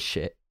give a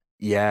shit.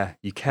 Yeah,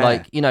 you care.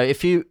 Like,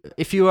 if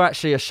you were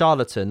actually a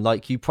charlatan,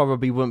 like, you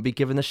probably wouldn't be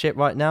giving a shit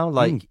right now.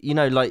 Like,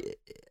 like,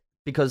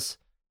 because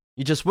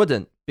you just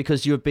wouldn't,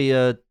 because you would be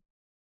a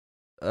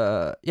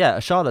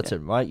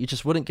charlatan, right? You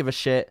just wouldn't give a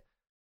shit.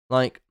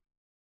 Like,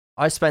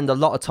 I spend a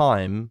lot of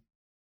time,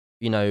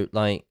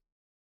 like,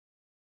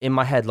 in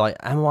my head, like,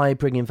 am I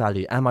bringing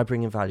value? Am I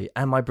bringing value?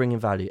 Am I bringing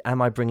value?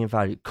 Am I bringing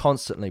value?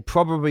 Constantly,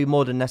 probably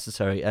more than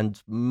necessary.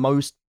 And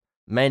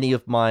many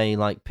of my,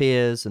 like,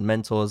 peers and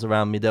mentors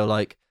around me, they're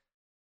like,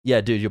 yeah,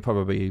 dude, you're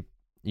probably,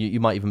 you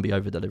might even be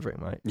over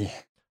delivering, right? Yeah.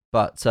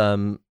 But,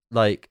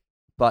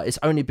 but it's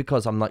only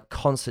because I'm like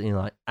constantly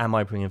like, am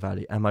I bringing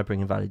value? Am I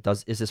bringing value?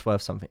 Is this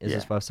worth something? Is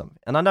this worth something?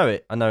 And I know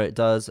it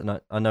does. And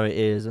I know it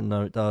is, and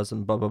know it does,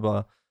 and blah, blah,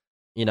 blah,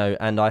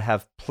 and I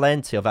have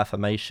plenty of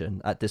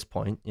affirmation at this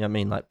point, you know what I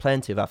mean? Like,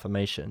 plenty of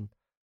affirmation,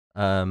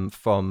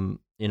 from,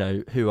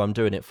 who I'm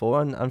doing it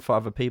for, and for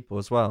other people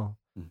as well.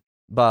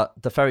 But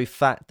the very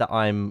fact that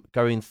I'm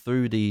going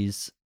through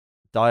these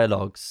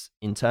dialogues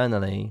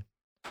internally,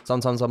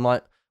 sometimes I'm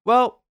like,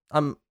 well,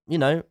 I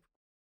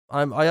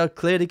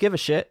clearly give a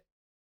shit,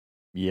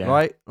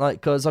 right?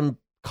 Like, because I'm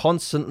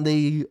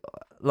constantly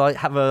like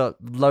have a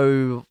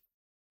low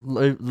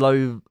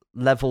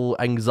level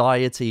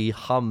anxiety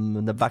hum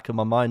in the back of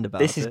my mind about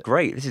this is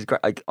great.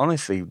 Like,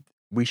 honestly,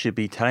 we should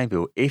be telling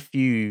people, if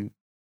you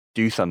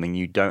do something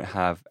you don't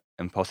have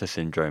imposter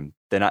syndrome,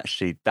 then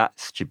actually that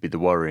should be the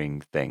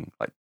worrying thing.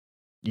 Like,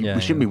 we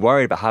shouldn't be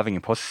worried about having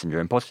imposter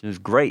syndrome. Imposter syndrome is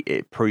great.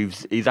 It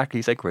proves exactly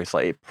as you said, Chris.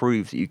 Like, it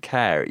proves that you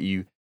care.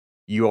 You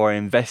are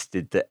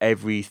invested that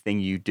everything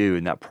you do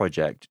in that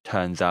project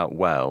turns out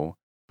well.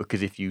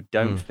 Because if you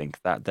don't think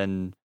that,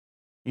 then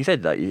you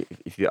said that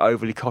if you're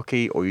overly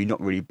cocky, or you're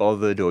not really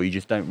bothered, or you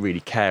just don't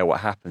really care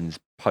what happens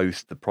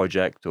post the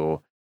project,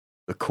 or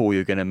the call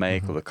you're going to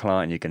make, or the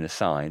client you're going to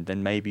sign,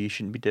 then maybe you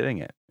shouldn't be doing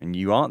it. And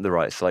you aren't the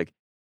right. It's like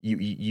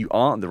you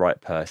aren't the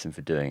right person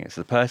for doing it.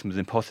 So the person with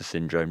imposter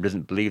syndrome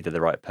doesn't believe they're the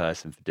right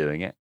person for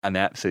doing it, and they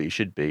absolutely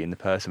should be. And the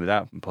person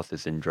without imposter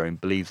syndrome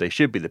believes they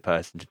should be the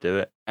person to do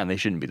it, and they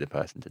shouldn't be the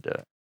person to do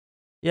it.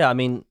 Yeah, I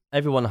mean,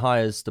 everyone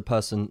hires the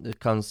person. It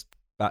comes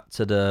back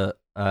to the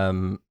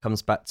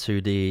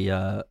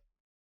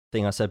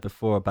thing I said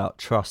before about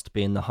trust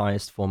being the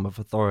highest form of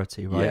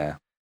authority, right? Yeah.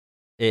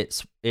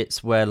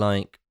 It's where,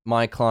 like,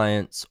 my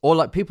clients, or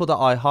like people that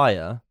I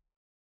hire,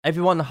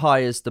 everyone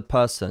hires the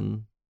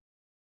person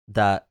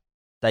that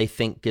they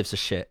think gives a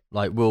shit,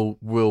 like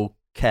will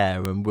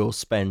care and will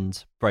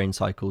spend brain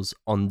cycles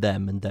on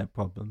them and their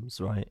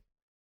problems, right?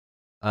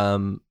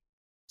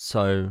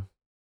 So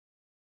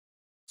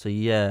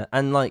yeah,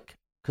 and like,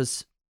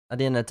 because at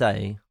the end of the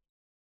day,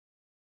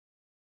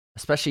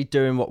 especially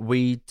doing what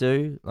we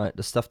do, like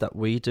the stuff that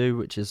we do,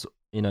 which is,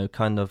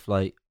 kind of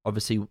like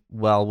obviously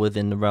well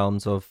within the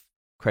realms of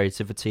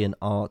creativity and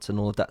art and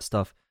all of that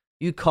stuff,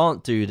 you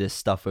can't do this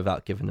stuff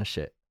without giving a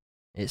shit.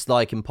 It's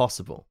like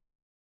impossible,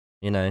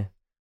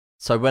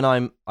 So when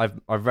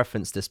I've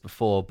referenced this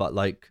before, but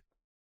like,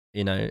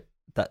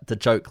 that the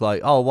joke,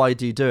 like, oh, why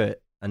do you do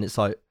it? And it's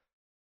like,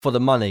 for the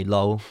money,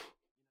 lol.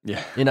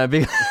 Yeah.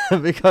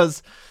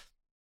 Because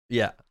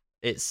yeah,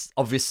 it's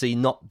obviously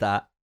not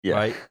that. Yeah.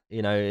 Right,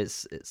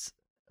 it's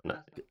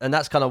and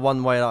that's kind of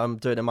one way that I'm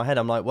doing it in my head.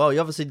 I'm like, well,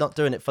 you're obviously not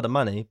doing it for the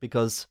money,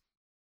 because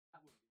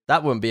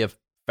that wouldn't be a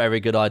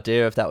very good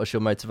idea if that was your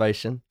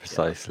motivation.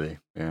 Precisely.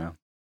 Yeah.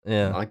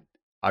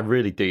 I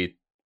really do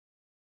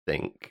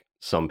think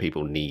some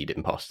people need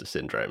imposter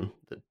syndrome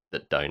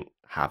that don't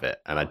have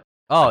it, and I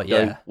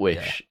don't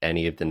wish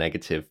any of the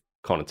negative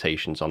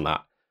connotations on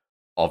that.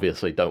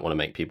 Obviously, don't want to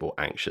make people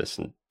anxious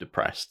and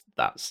depressed.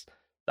 That's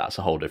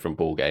a whole different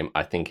ball game.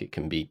 I think it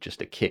can be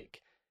just a kick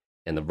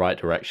in the right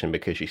direction,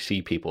 because you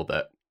see people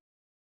that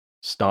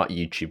start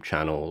YouTube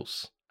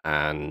channels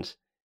and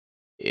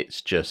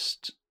it's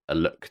just a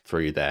look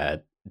through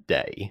their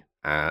day,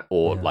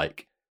 or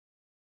like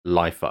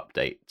life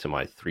update to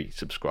my 3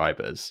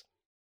 subscribers.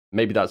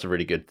 Maybe that's a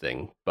really good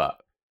thing,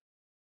 but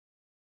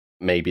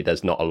maybe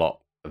there's not a lot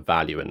of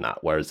value in that.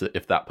 Whereas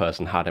if that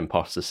person had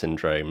imposter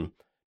syndrome,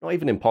 not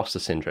even imposter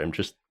syndrome,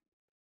 just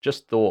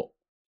thought,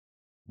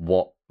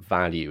 what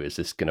value is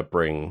this going to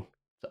bring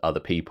to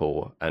other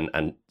people,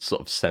 and sort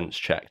of sense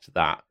checked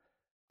that,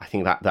 I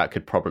think that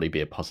could probably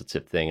be a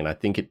positive thing. And I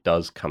think it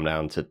does come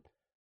down to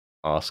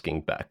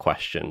asking better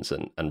questions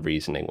and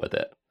reasoning with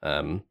it.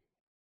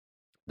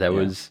 There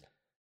was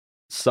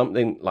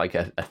something like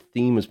a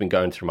theme has been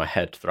going through my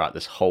head throughout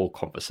this whole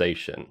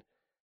conversation,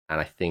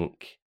 and I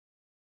think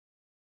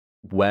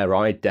where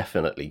I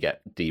definitely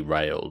get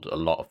derailed a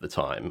lot of the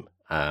time,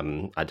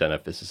 I don't know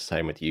if this is the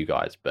same with you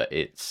guys, but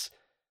it's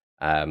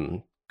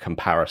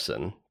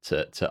comparison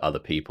to other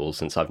people.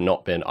 Since I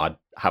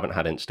haven't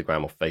had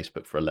Instagram or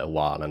Facebook for a little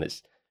while, and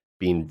it's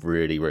been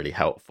really, really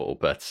helpful.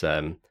 But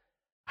I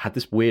had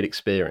this weird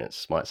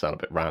experience. Might sound a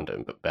bit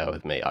random, but bear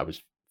with me. I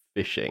was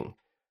fishing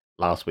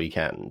last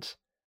weekend,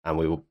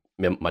 and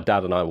my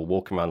dad and I were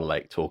walking around the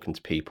lake talking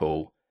to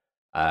people.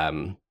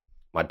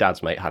 My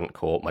dad's mate hadn't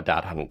caught, my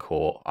dad hadn't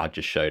caught. I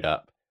just showed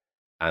up,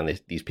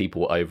 and these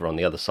people were over on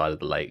the other side of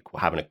the lake,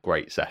 were having a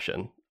great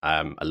session.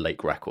 A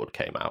lake record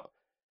came out.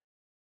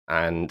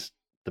 And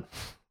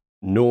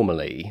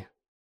normally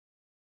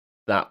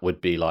that would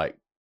be like,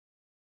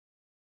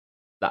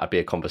 that would be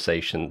a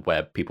conversation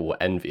where people were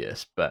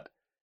envious, but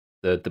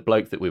the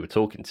bloke that we were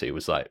talking to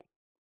was like,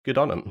 good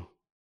on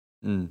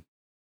him.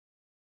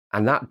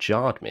 And that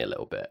jarred me a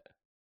little bit.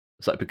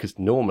 It's like, because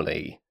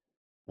normally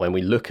when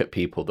we look at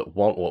people that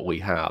want what we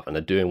have and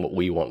are doing what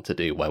we want to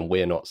do, when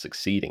we're not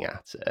succeeding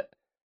at it,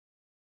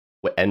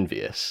 we're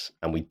envious,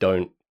 and we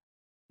don't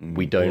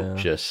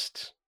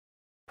just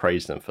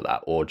praise them for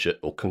that, or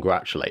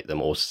congratulate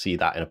them, or see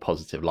that in a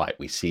positive light.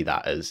 We see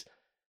that as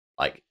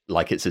like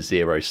it's a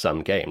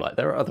zero-sum game. Like,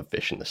 there are other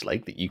fish in this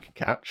lake that you can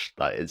catch.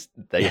 Like,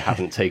 they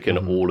haven't taken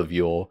all of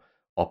your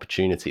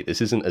opportunity.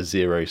 This isn't a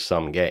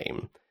zero-sum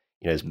game.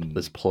 There's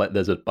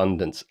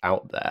abundance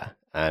out there,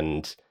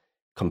 and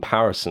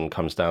comparison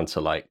comes down to,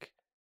 like,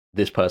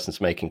 this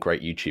person's making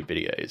great YouTube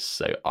videos,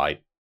 so I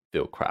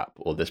feel crap,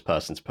 or this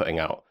person's putting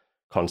out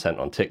content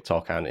on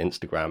TikTok and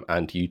Instagram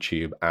and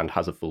YouTube and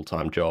has a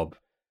full-time job,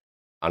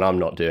 and I'm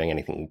not doing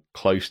anything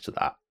close to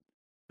that,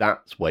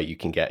 that's where you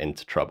can get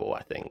into trouble,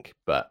 I think.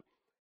 But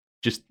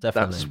just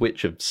Definitely. that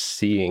switch of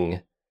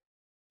seeing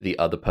the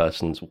other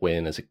person's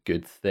win as a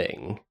good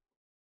thing,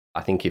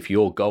 I think if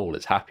your goal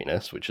is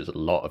happiness, which is a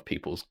lot of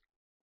people's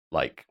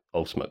like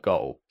ultimate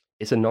goal,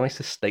 it's a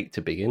nicer state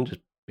to be in,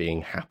 just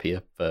being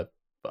happier for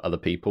other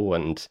people.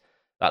 And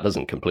that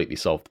doesn't completely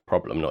solve the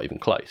problem, not even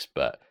close.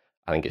 But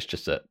I think it's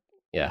just I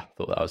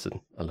thought that was an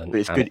But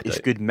it's anecdote. good.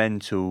 It's good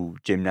mental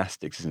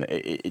gymnastics, isn't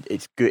it?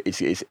 It's good.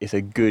 It's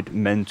a good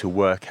mental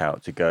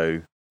workout to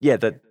go. Yeah,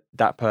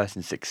 that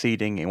person's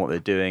succeeding in what they're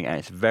doing, and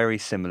it's very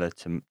similar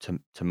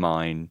to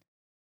mine.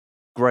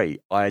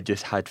 Great. I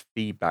just had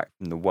feedback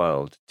from the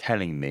world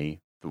telling me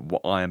that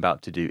what I'm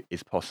about to do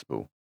is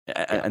possible,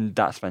 and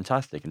that's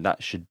fantastic. And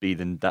that should be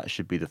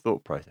the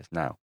thought process.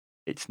 Now,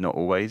 it's not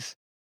always,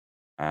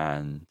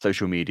 and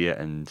social media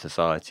and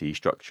society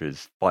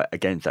structures fight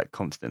against that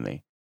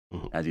constantly.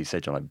 As you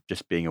said, John, like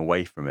just being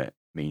away from it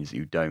means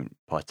you don't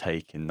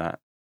partake in that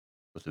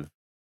sort of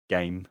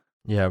game.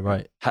 Yeah,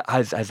 right.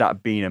 Has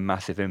that been a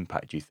massive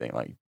impact, do you think?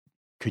 Like,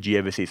 could you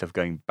ever see yourself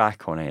going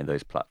back on any of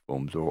those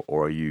platforms, or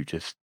are you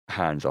just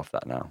hands off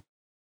that now?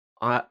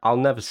 I'll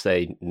never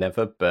say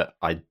never, but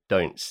I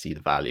don't see the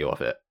value of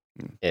it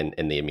in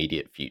the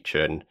immediate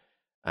future. And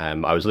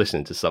I was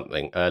listening to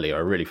something earlier,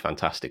 a really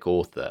fantastic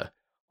author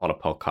on a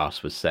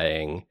podcast was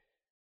saying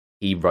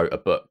he wrote a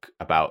book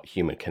about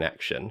human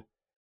connection,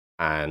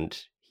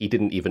 and he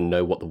didn't even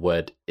know what the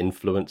word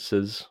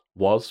influencers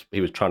was.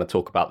 He was trying to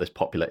talk about this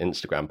popular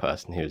Instagram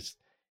person. He was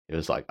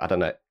like, I don't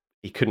know,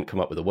 he couldn't come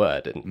up with a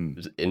word, and it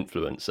was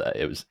influencer.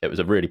 It was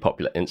a really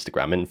popular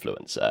Instagram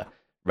influencer.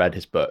 Read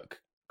his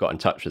book, got in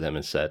touch with him,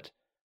 and said,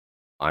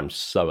 I'm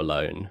so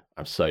alone.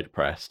 I'm so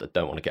depressed. I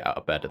don't want to get out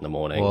of bed in the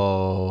morning.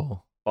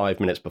 Whoa. 5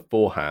 minutes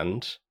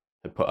beforehand,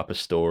 had put up a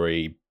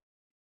story.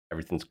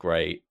 Everything's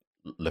great.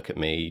 Look at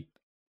me.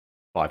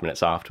 5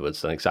 minutes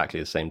afterwards, done exactly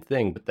the same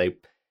thing. But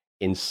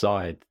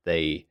inside,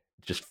 they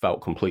just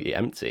felt completely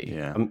empty.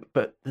 Yeah.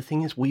 But the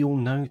thing is, we all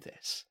know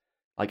this.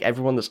 Like,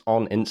 everyone that's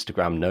on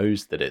Instagram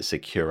knows that it's a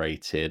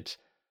curated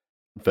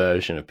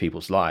version of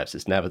people's lives.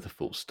 It's never the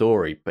full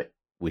story, but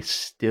we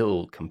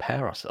still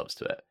compare ourselves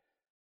to it.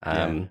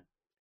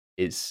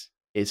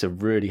 It's a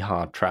really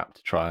hard trap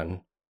to try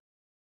and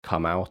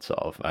come out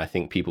of. And I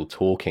think people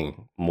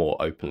talking more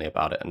openly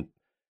about it and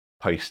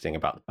posting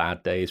about the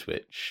bad days,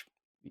 which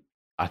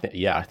I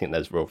think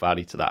there's real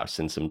value to that. I've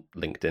seen some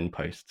LinkedIn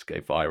posts go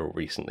viral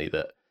recently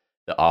that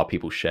are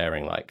people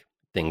sharing like,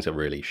 things are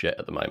really shit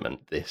at the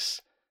moment.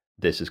 This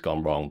has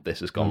gone wrong.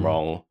 This has gone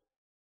wrong.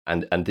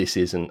 And this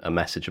isn't a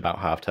message about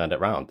how I've turned it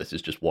around. This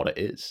is just what it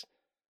is.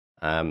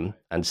 And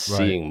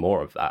seeing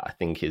more of that, I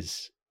think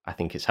is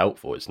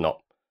helpful. It's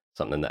not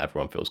something that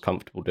everyone feels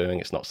comfortable doing.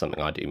 It's not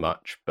something I do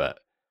much, but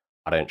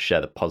I don't share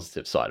the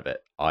positive side of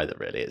it either.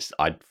 Really,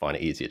 I'd find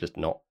it easier just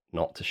not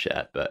to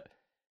share. But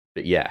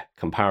yeah,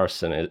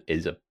 comparison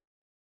is a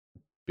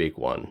big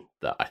one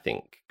that I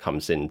think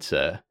comes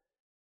into.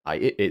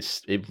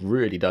 It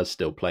really does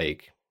still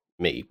plague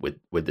me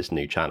with this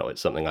new channel.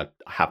 It's something I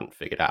haven't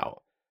figured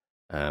out.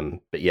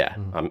 But yeah,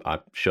 I'm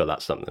sure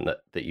that's something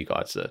that you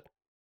guys are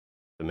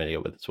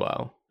familiar with as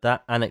well.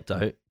 That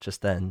anecdote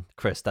just then,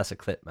 Chris, that's a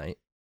clip, mate.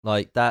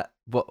 Like that.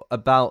 What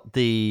about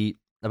the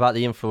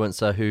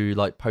influencer who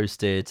like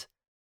posted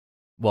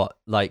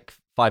like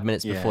 5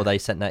 minutes before they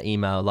sent that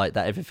email, like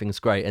that everything's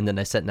great, and then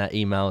they sent that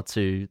email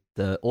to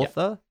the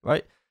author,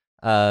 right?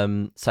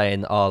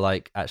 Saying, oh,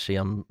 like actually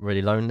I'm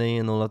really lonely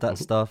and all of that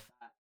stuff.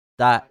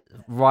 That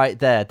right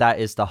there, that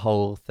is the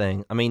whole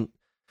thing. I mean,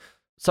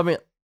 something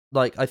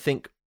like I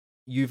think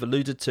you've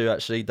alluded to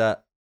actually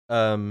that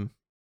resonated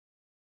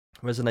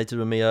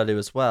with me earlier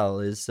as well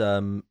is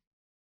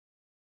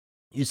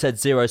you said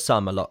zero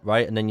sum a lot,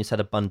 right? And then you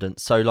said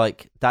abundance. So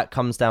like that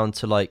comes down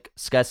to like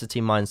scarcity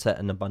mindset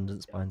and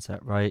abundance mindset,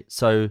 right?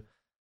 So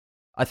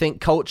I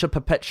think culture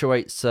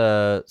perpetuates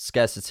a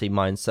scarcity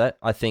mindset.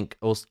 I think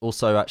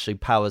also actually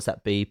powers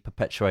that be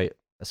perpetuate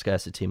a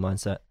scarcity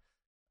mindset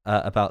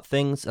about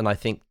things. And I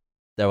think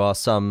there are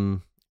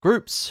some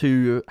groups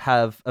who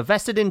have a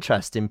vested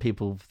interest in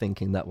people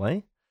thinking that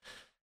way.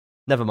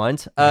 Never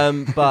mind.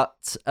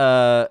 But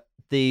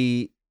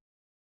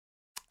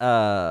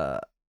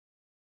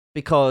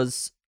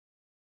because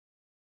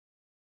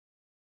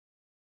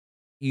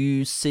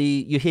you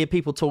hear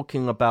people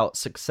talking about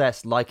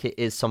success like it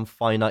is some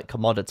finite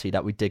commodity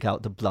that we dig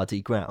out the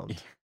bloody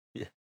ground.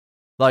 Yeah.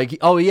 Like,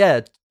 oh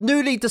yeah,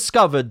 newly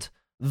discovered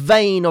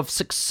vein of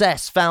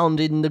success found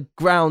in the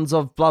grounds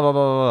of blah, blah,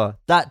 blah, blah.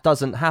 That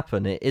doesn't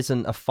happen. It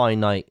isn't a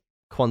finite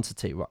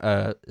quantity.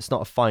 It's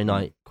not a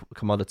finite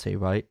commodity,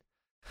 right?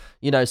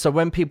 You know, so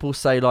when people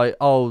say like,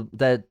 oh,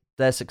 their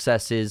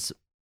success is,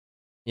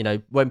 you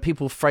know, when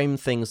people frame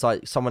things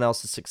like someone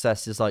else's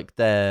success is like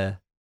their,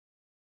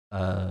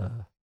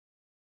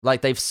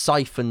 like they've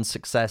siphoned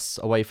success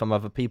away from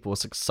other people, or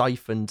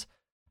siphoned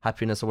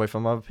happiness away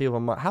from other people.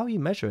 I'm like, how are you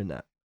measuring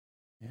that?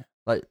 Yeah.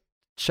 Like,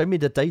 show me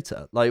the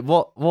data. Like,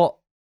 what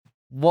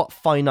what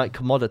finite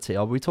commodity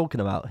are we talking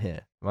about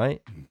here,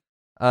 right?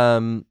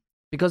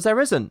 Because there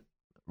isn't,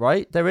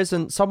 right? There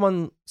isn't.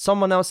 Someone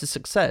else's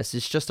success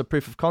is just a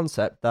proof of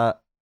concept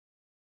that,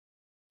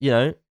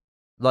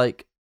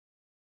 like,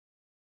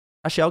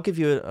 actually, I'll give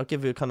you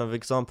a kind of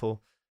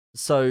example.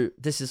 So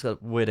this is a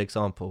weird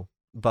example,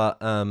 but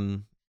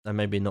and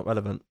maybe not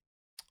relevant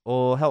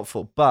or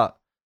helpful, but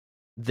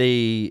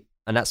and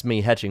that's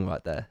me hedging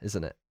right there,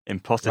 isn't it?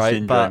 Imposter right?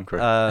 syndrome.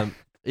 But,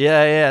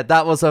 yeah,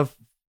 that was a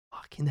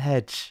fucking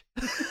hedge.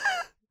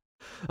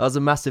 That was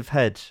a massive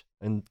hedge,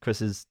 and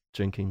Chris is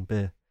drinking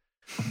beer.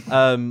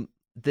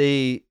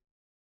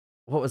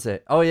 What was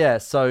it? Oh yeah,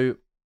 so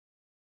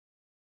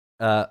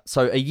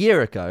a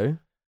year ago,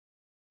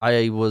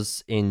 I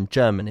was in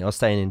Germany. I was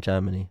staying in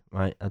Germany,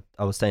 right?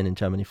 I was staying in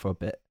Germany for a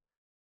bit,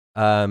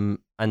 and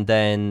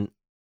then,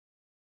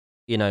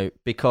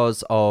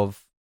 because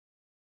of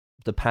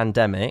the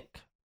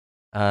pandemic,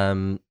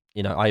 I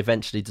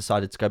eventually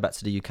decided to go back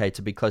to the UK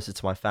to be closer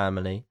to my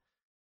family,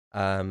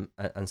 and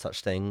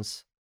such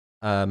things.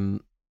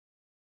 And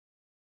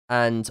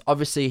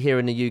obviously here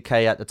in the UK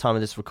at the time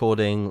of this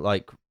recording,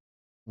 like,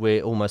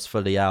 we're almost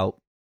fully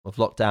out of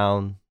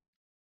lockdown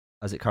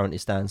as it currently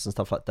stands and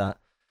stuff like that.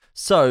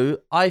 So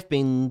I've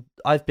been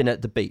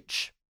at the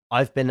beach.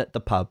 I've been at the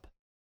pub,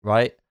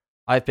 right?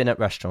 I've been at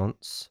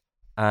restaurants,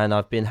 and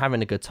I've been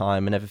having a good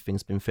time, and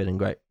everything's been feeling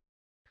great.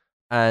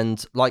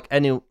 And like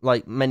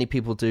many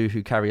people do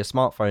who carry a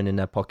smartphone in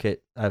their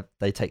pocket,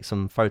 they take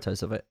some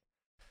photos of it.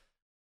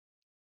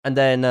 And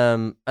then,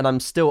 and I'm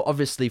still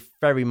obviously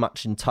very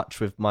much in touch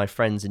with my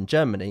friends in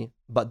Germany,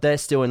 but they're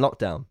still in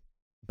lockdown,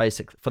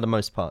 basically, for the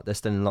most part. They're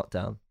still in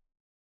lockdown.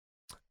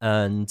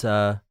 And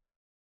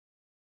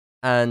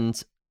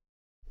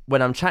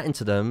when I'm chatting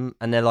to them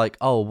and they're like,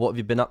 oh, what have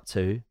you been up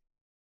to?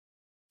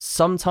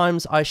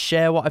 Sometimes I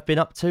share what I've been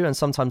up to and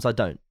sometimes I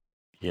don't.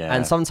 Yeah.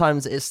 And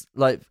sometimes it's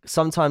like,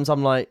 sometimes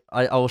I'm like,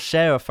 I'll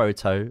share a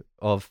photo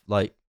of,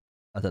 like,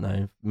 I don't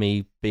know,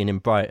 me being in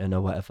Brighton or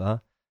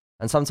whatever.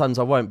 And sometimes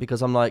I won't,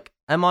 because I'm like,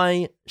 am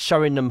I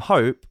showing them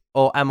hope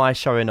or am I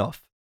showing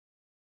off?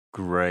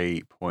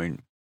 Great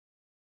point.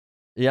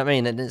 You know what I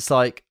mean? And it's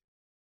like,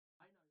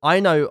 I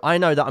know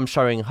that I'm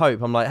showing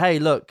hope. I'm like, hey,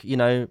 look,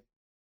 you're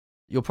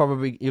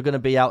going to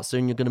be out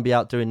soon. You're going to be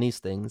out doing these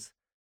things.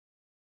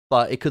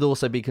 But it could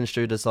also be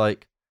construed as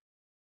like,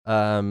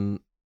 you've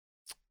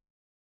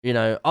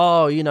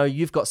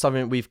got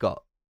something we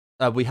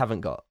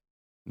haven't got,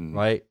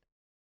 right?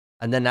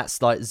 And then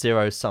that's like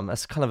zero sum.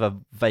 That's kind of a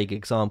vague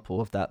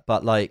example of that,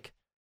 but like,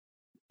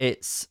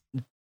 it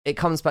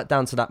comes back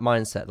down to that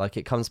mindset. Like,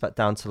 it comes back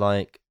down to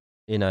like,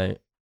 this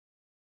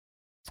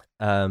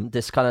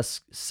kind of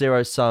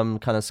zero sum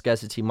kind of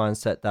scarcity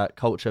mindset that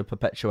culture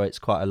perpetuates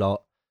quite a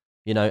lot,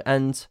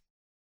 and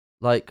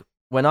like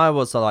when I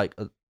was like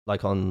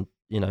on,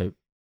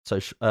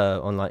 social,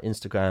 on like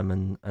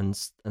Instagram and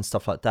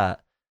stuff like that.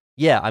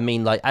 Yeah. I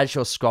mean, like, as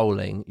you're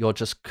scrolling, you're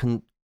just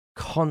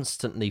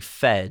constantly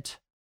fed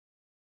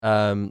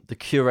the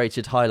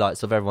curated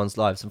highlights of everyone's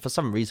lives, and for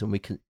some reason we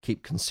can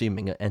keep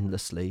consuming it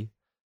endlessly,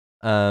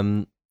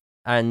 and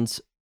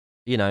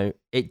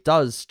it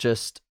does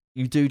just,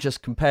 you do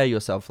just compare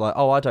yourself, like,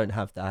 oh, I don't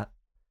have that,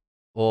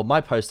 or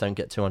my posts don't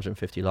get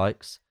 250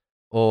 likes,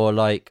 or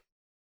like,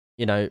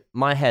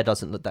 my hair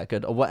doesn't look that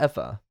good, or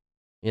whatever,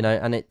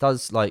 and it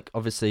does, like,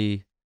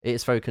 obviously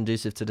it's very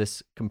conducive to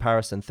this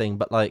comparison thing,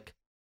 but like,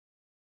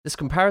 this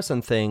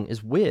comparison thing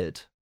is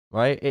weird,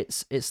 right?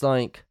 It's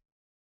like,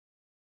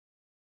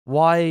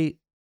 what's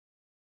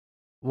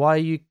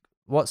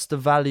the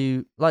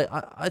value? Like,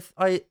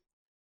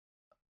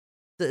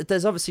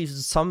 there's obviously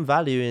some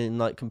value in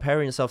like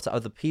comparing yourself to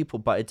other people,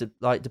 but it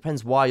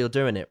depends why you're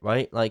doing it,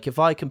 right? Like, if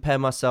I compare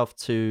myself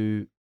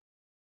to,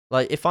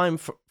 like, if I'm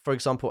for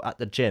example at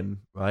the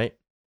gym, right?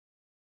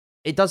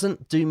 It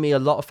doesn't do me a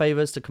lot of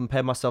favors to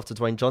compare myself to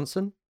Dwayne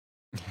Johnson,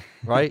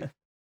 right?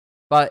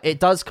 But it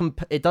does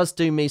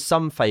do me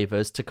some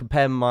favors to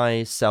compare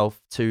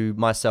myself to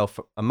myself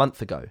a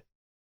month ago,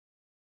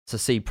 to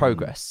see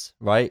progress,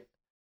 right?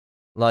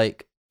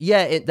 Like,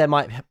 yeah, there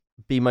might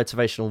be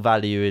motivational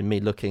value in me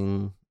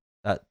looking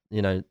at,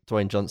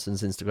 Dwayne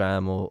Johnson's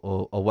Instagram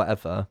or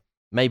whatever,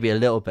 maybe a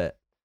little bit.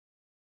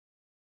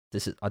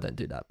 I don't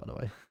do that, by the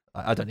way.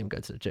 I don't even go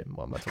to the gym.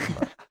 What am I talking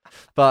about?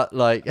 But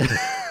like,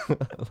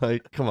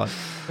 like, come on.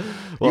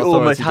 You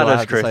almost had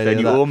us, Chris. Then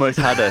you almost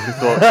had us. You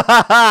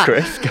thought,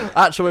 Chris,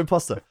 actual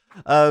imposter.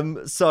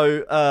 But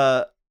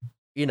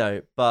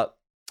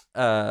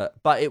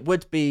it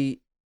would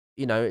be,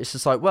 it's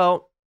just like,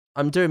 well,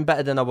 I'm doing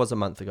better than I was a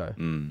month ago,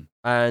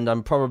 and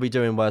I'm probably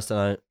doing worse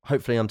than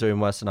hopefully I'm doing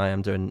worse than I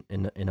am doing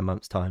in a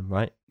month's time,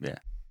 right? Yeah.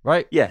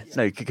 Right? Yeah.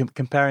 No,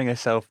 comparing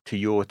yourself to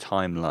your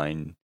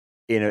timeline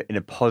in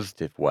a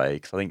positive way,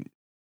 because I think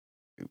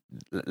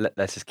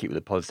let's just keep with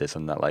the positives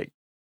on that. Like,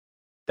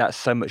 that's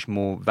so much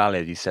more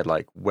valid. You said,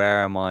 like,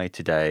 where am I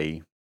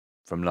today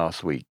from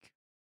last week?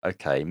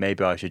 Okay,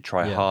 maybe I should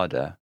try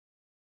harder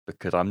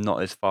because I'm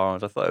not as far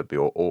as I thought it would be,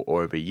 or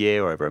over a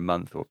year, or over a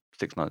month, or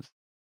 6 months.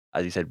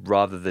 as you said,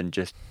 rather than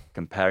just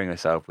comparing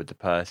yourself with the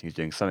person who's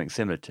doing something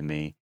similar to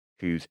me,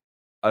 who's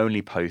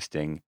only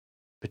posting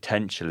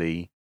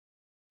potentially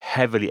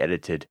heavily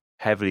edited,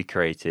 heavily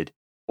created,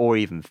 or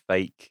even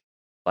fake.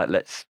 Like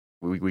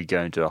we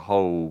go into a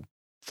whole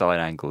side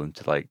angle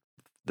into like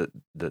the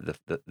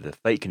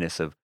fakeness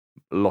of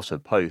a lot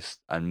of posts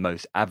and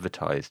most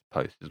advertised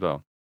posts as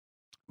well.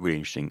 Really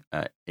interesting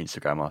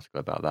Instagram article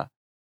about that.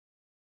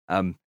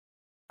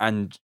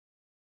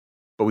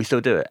 But we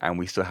still do it, and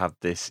we still have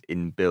this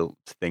inbuilt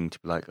thing to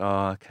be like,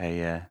 oh,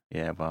 okay,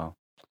 yeah, well,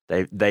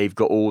 they've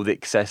got all the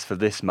success for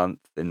this month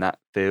in that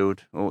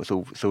field. Oh, it's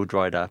all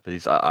dried up.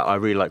 I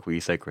really like what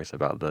you say, Chris,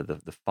 about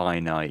the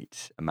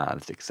finite amount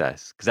of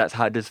success, because that's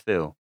how it does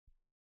feel.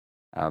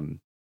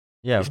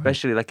 Yeah,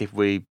 especially like if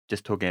we're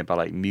just talking about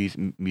like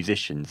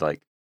musicians,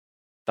 like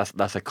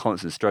that's a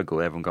constant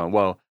struggle. Everyone going,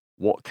 well,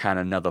 what can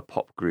another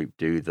pop group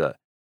do that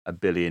a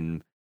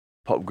billion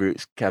pop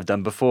groups have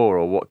done before,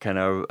 or what can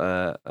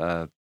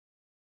a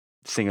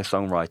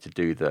singer-songwriter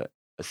do that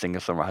a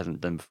singer-songwriter hasn't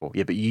done before?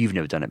 Yeah, but you've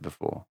never done it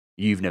before.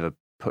 You've never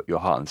put your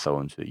heart and soul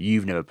into it.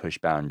 You've never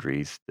pushed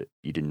boundaries that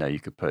you didn't know you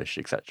could push,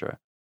 etc.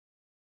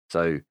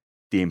 So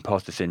the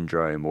imposter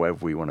syndrome, or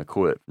whatever we want to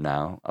call it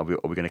now, are we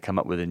going to come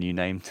up with a new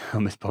name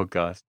on this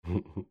podcast?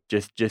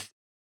 just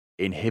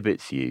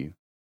inhibits you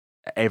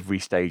at every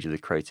stage of the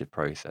creative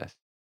process.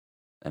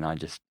 And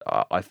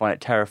I find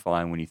it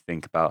terrifying when you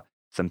think about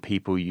some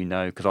people,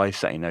 because I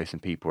certainly know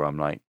some people where I'm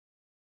like,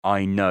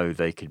 I know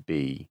they could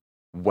be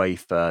way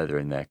further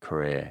in their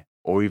career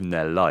or even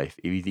their life,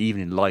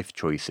 even in life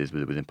choices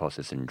with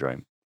imposter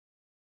syndrome,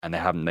 and they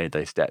haven't made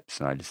those steps.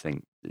 And I just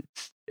think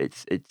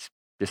it's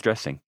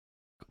distressing.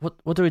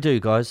 What do we do,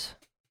 guys?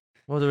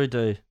 What do we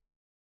do?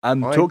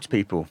 Talk to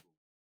people.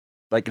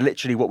 Like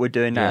literally, what we're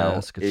doing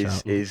now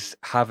is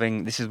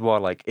having. This is why,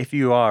 like, if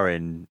you are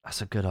in,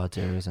 that's a good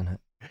idea, isn't it?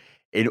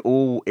 In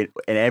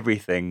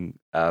everything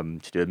to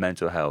do with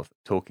mental health,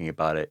 talking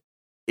about it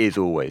is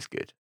always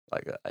good.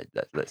 Like,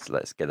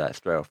 let's get that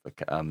straight out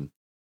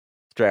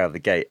of the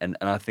gate. And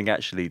I think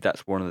actually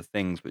that's one of the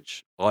things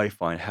which I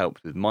find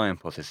helps with my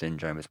imposter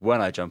syndrome is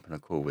when I jump on a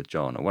call with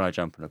John, or when I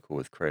jump on a call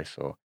with Chris,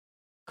 or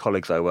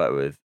colleagues I work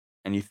with,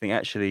 and you think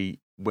actually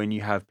when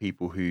you have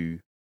people who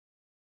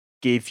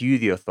give you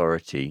the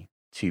authority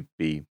to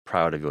be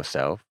proud of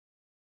yourself,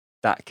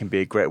 that can be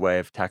a great way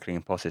of tackling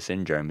imposter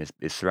syndrome,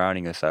 is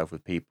surrounding yourself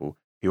with people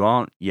who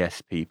aren't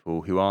yes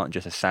people, who aren't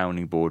just a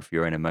sounding board for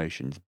your own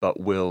emotions, but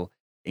will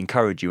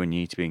encourage you when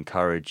you need to be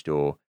encouraged,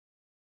 or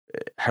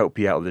help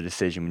you out with a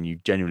decision when you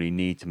genuinely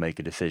need to make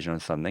a decision on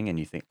something. And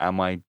you think,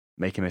 am I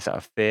making this out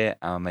of fear?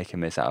 Am I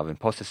making this out of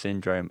imposter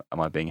syndrome? Am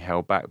I being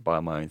held back by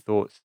my own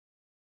thoughts?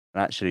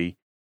 And actually,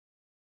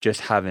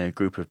 just having a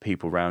group of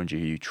people around you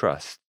who you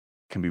trust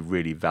can be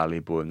really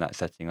valuable in that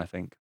setting, I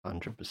think.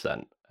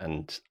 100%.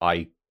 And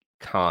I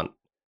can't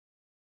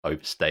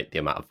overstate the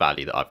amount of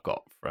value that I've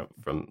got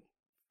from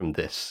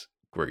this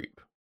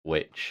group,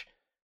 which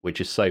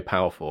is so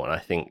powerful. And I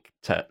think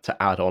to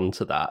add on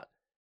to that,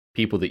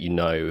 people that you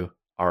know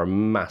are a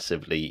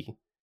massively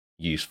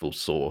useful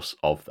source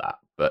of that,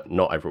 but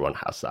not everyone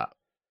has that.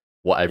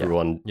 What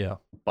everyone,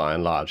 by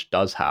and large,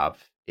 does have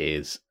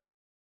is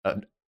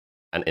an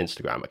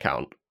Instagram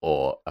account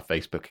or a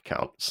Facebook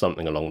account,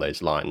 something along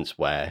those lines,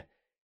 where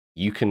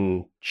you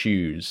can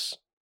choose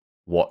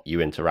what you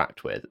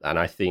interact with. And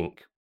I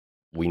think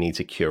we need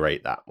to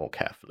curate that more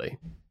carefully.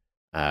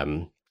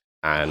 And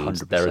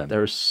 100%.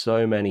 There are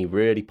so many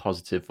really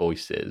positive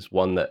voices.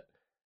 One that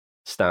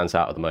stands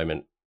out at the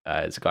moment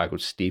is a guy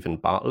called Stephen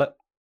Bartlett.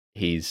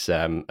 He's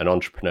an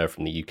entrepreneur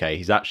from the UK.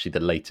 He's actually the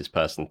latest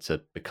person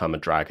to become a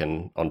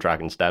dragon on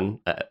Dragon's Den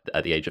at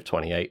the age of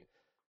 28.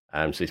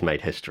 So he's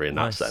made history in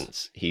that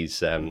sense. He's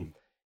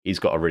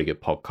got a really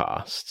good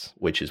podcast,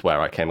 which is where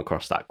I came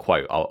across that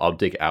quote. I'll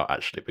dig it out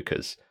actually,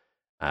 because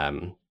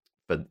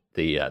for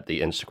the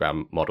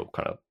Instagram model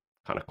kind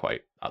of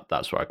quote,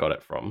 that's where I got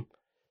it from.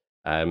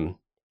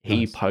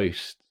 He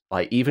posts,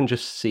 like, even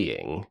just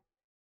seeing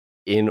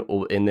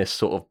in this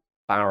sort of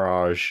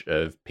barrage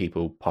of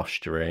people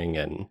posturing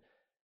and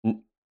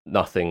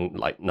nothing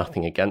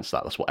against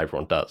that. That's what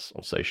everyone does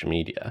on social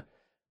media.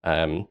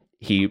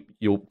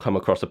 You'll come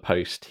across a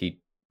post. He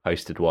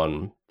posted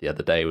one the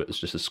other day. It was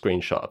just a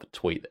screenshot of a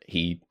tweet that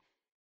he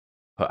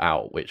put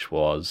out, which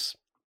was,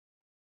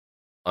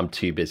 "I'm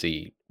too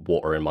busy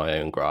watering my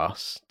own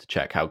grass to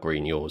check how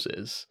green yours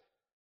is."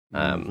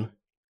 And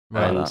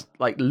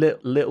like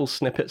little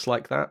snippets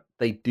like that,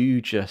 they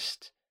do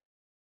just.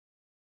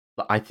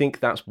 I think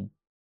that's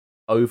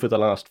over the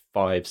last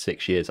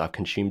 5-6 years, I've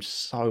consumed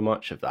so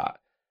much of that,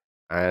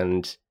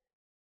 and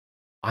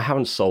I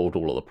haven't solved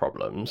all of the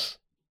problems,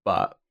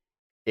 but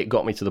it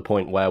got me to the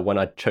point where when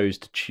I chose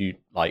to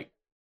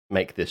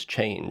make this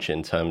change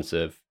in terms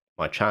of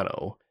my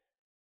channel,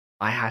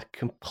 I had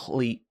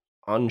complete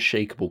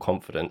unshakable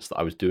confidence that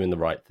I was doing the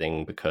right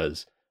thing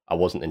because I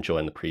wasn't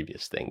enjoying the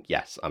previous thing.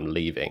 Yes, I'm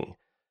leaving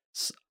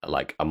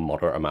like a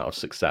moderate amount of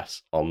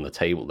success on the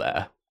table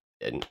there,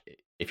 and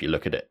if you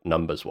look at it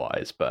numbers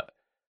wise, but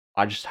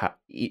I just have,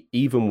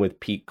 even with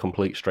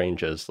complete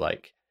strangers,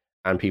 like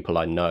and people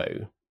I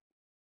know,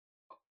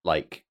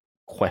 like,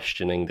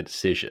 questioning the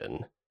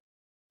decision,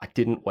 I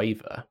didn't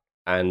waver.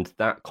 And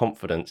that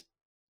confidence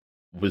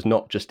was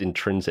not just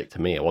intrinsic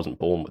to me. I wasn't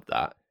born with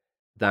that.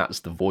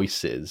 That's the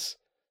voices.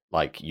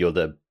 Like, you're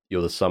the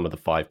sum of the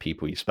 5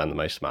 people you spend the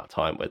most amount of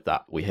time with.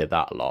 That we hear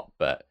that a lot,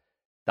 but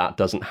that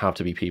doesn't have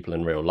to be people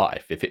in real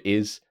life. If it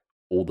is,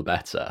 all the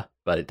better,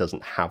 but it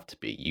doesn't have to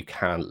be. You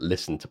can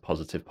listen to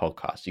positive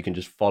podcasts. You can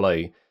just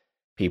follow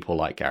people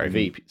like Gary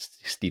Vee,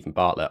 Stephen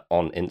Bartlett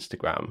on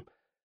Instagram,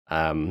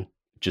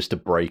 just to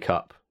break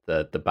up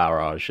the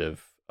barrage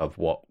of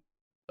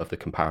the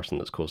comparison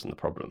that's causing the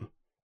problem.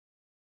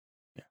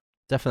 Yeah,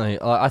 definitely.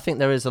 I think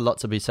there is a lot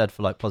to be said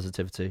for like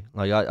positivity.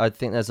 Like I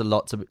think there's a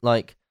lot to be,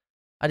 like,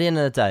 at the end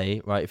of the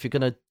day, right? If you're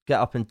gonna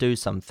get up and do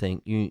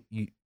something, you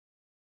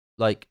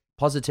like,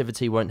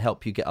 positivity won't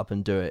help you get up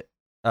and do it.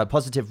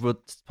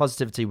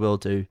 Positivity will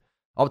do.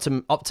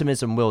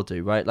 Optimism will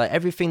do, right? Like,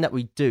 everything that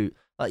we do,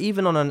 like,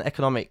 even on an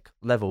economic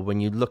level, when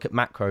you look at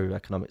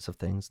macroeconomics of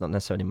things, not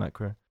necessarily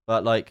macro,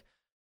 but like,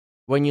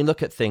 when you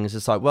look at things,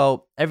 it's like,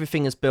 well,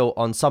 everything is built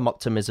on some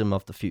optimism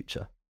of the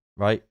future,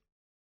 right?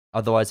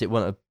 Otherwise, it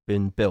wouldn't have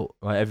been built,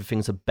 right?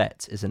 Everything's a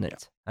bet, isn't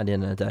it? At the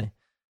end of the day.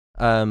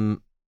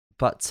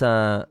 But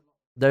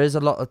there is a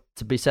lot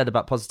to be said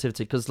about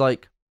positivity, because,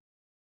 like,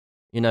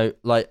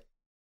 like,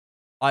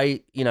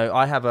 I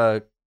have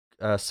a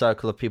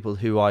circle of people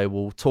who I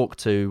will talk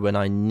to when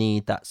I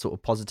need that sort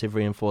of positive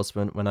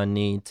reinforcement, when I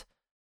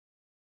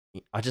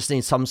just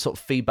need some sort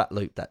of feedback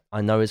loop that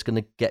I know is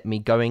going to get me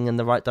going in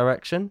the right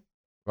direction,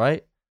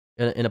 right?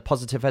 In a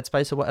positive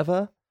headspace or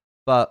whatever.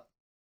 But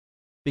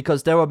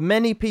because there are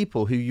many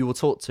people who you will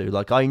talk to,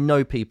 like, I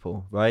know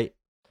people, right?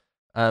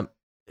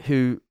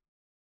 Who,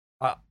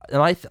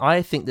 and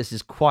I think this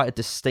is quite a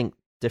distinct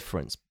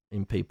difference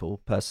in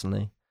people,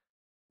 personally.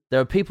 There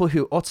are people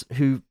who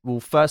will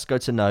first go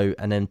to no,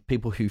 and then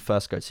people who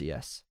first go to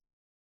yes.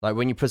 Like,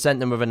 when you present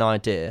them with an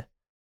idea,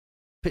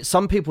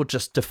 some people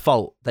just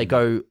default. They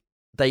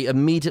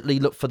immediately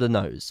look for the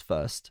no's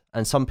first,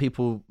 and some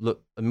people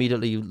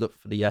immediately look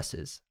for the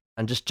yeses.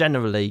 And just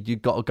generally,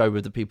 you've got to go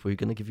with the people who are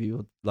going to give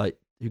you, like,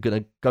 who are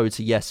going to go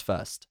to yes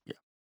first. Yeah.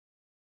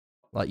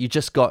 Like, you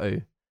just got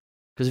to.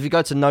 Because if you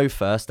go to no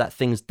first, that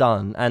thing's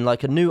done. And,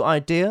 like, a new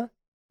idea,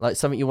 like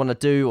something you want to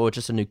do, or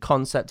just a new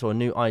concept or a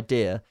new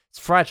idea, it's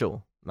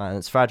fragile, man.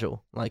 It's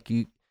fragile. Like,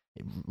 it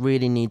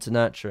really needs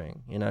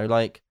nurturing,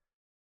 like,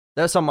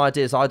 there are some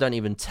ideas I don't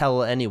even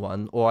tell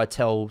anyone, or I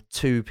tell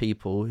 2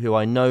 people who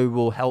I know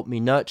will help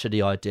me nurture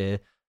the idea,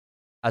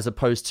 as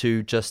opposed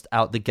to just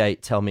out the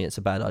gate tell me it's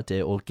a bad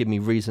idea or give me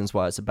reasons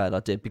why it's a bad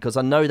idea, because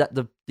I know that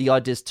the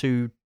idea is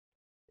too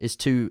in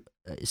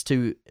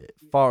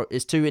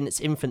its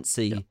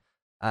infancy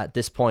at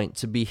this point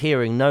to be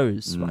hearing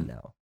no's right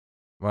now,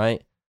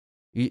 right?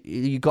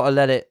 You got to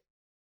let it,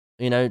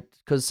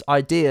 because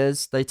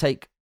ideas, they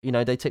take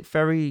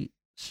very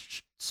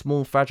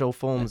small, fragile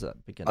forms at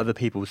the beginning. Other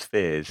people's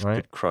fears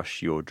could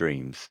crush your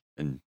dreams,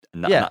 and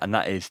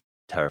that is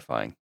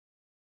terrifying.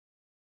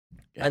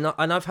 Yeah.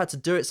 And I've had to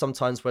do it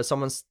sometimes where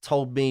someone's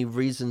told me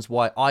reasons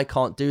why I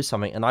can't do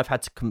something, and I've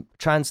had to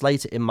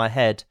translate it in my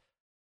head,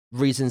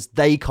 reasons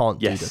they can't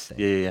do the thing.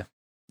 Yeah.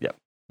 You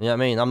know what I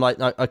mean? I'm like,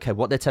 no, okay,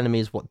 what they're telling me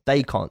is what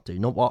they can't do,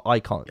 not what I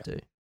can't do.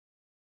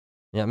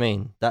 You know what I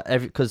mean?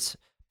 Because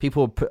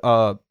people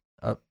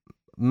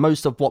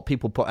most of what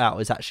people put out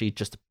is actually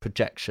just a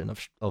projection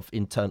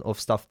of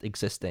stuff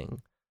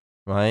existing,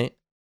 right?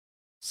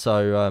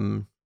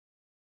 So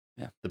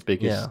the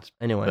biggest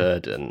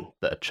burden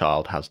that a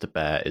child has to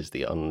bear is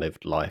the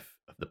unlived life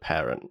of the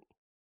parent.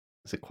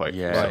 There's a quote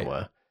from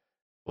somewhere,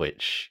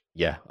 which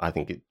I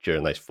think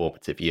during those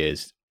formative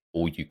years,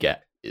 all you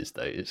get is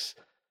those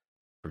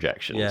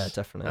projections. Yeah,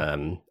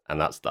 definitely. And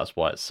that's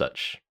why it's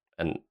such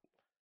a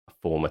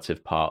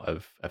formative part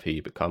of who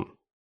you become.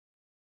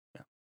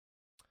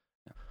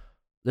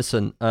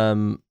 Listen,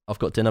 I've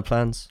got dinner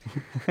plans.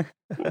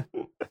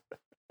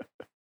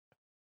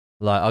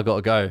 Like, I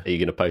gotta go. Are you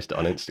gonna post it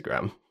on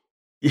Instagram?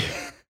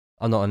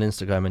 I'm not on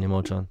Instagram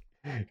anymore, John.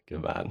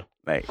 Good man,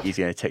 mate. He's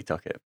gonna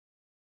TikTok it.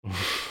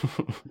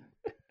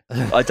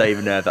 I don't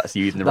even know if that's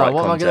using the right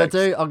what context. Am I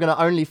gonna do? I'm gonna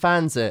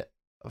OnlyFans it.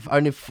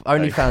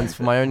 OnlyFans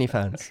for my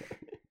OnlyFans.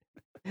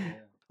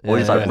 Or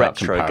just like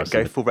retro.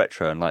 Go full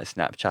retro and like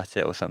Snapchat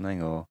it or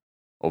something, or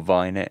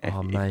Vine it. If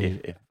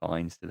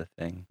Vine's still a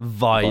thing.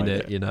 Vine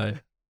it.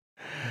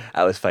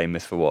 That was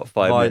famous for what?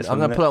 5 minutes. I'm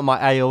gonna put it on my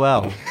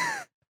AOL.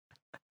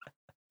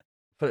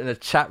 Put it in a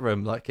chat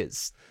room like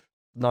it's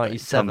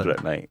 97. Tumblr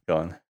it, mate. Go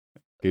on.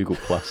 Google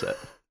Plus it.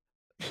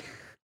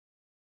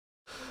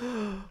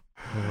 Oh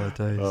my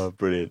days. Oh,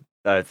 brilliant.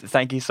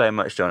 Thank you so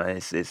much, John.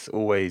 It's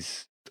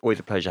always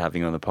a pleasure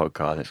having you on the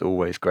podcast. It's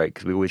always great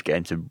because we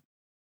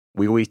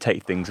always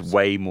take things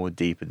way more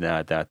deeper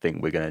than I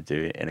think we're going to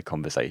do it in a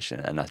conversation,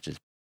 and that's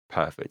just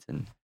perfect.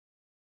 And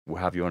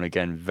we'll have you on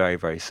again very,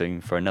 very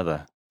soon for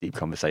another deep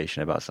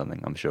conversation about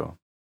something, I'm sure.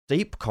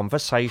 Deep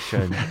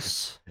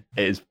conversations.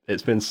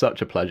 It's been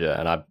such a pleasure,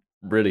 and I've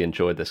really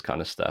enjoyed this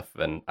kind of stuff.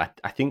 And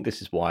I think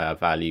this is why I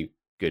value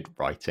good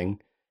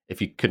writing,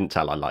 if you couldn't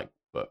tell, I like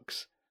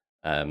books.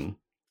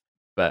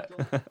 But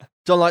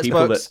John likes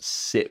people books. that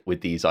sit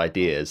with these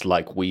ideas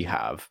like we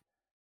have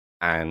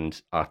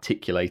and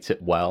articulate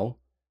it well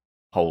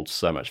hold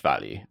so much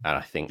value. And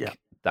I think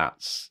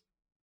that's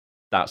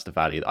the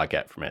value that I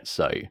get from it.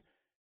 So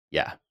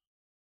yeah,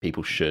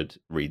 people should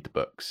read the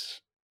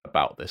books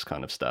about this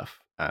kind of stuff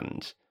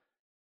and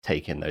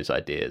take in those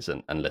ideas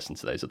and listen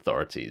to those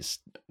authorities,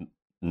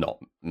 not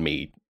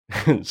me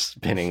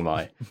spinning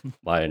my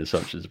own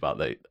assumptions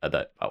about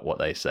what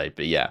they say.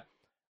 But yeah,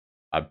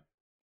 I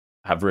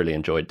have really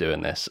enjoyed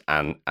doing this,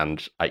 and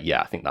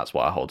I think that's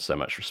why I hold so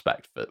much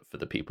respect for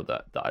the people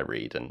that I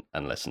read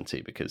and listen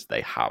to, because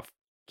they have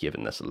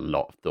given this a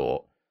lot of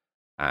thought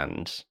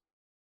and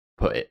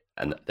put it,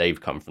 and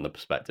they've come from the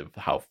perspective of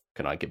how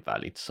can I give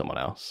value to someone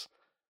else,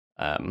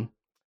 and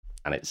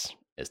it's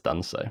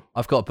done so.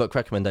 I've got a book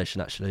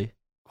recommendation actually.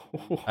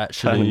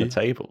 Turning the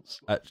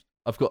tables.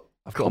 I've got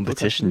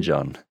competition,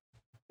 John.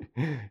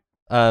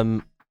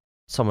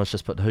 Someone's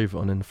just put the Hoover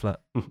on in the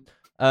flat.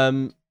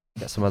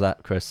 Get some of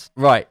that, Chris.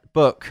 Right,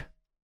 book.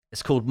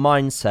 It's called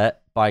Mindset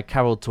by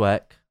Carol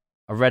Dweck.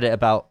 I read it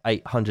about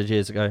 800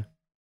 years ago.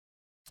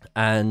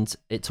 And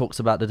it talks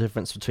about the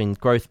difference between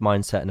growth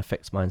mindset and a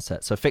fixed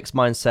mindset. So a fixed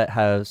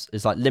mindset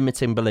is like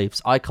limiting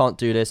beliefs. I can't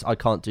do this, I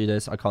can't do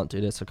this, I can't do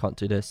this, I can't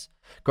do this.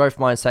 Growth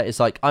mindset is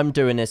like, I'm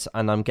doing this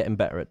and I'm getting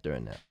better at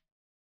doing it.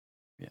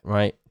 Yeah.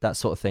 Right? That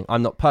sort of thing.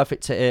 I'm not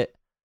perfect at it,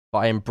 but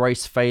I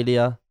embrace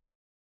failure,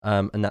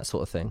 and that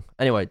sort of thing.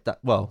 Anyway,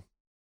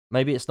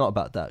 maybe it's not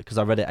about that because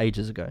I read it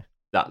ages ago.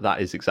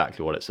 That is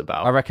exactly what it's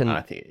about. I reckon. And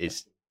I think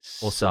it's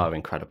so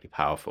incredibly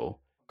powerful.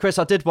 Chris,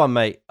 I did one,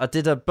 mate. I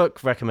did a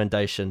book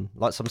recommendation,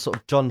 like some sort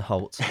of John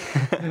Holt.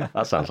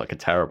 That sounds like a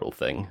terrible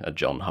thing, a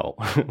John Holt.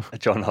 A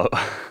John Holt.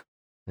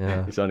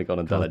 Yeah. He's only gone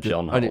and done a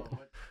John Holt.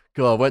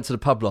 God, I went to the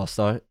pub last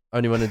night.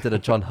 Only went and did a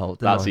John Holt,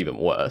 didn't That's even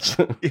worse.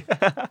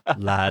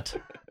 Lad.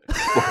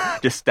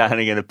 Just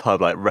standing in a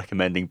pub, like,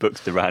 recommending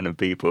books to random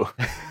people.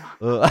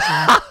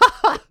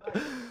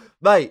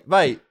 Mate,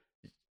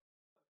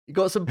 you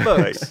got some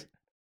books? Mate.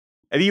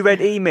 Have you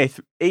read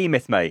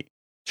E-Myth, mate?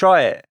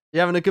 Try it.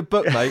 You having a good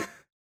book, mate?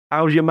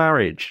 How's your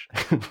marriage?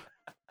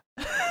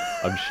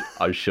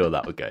 I'm sure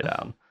that would go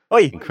down.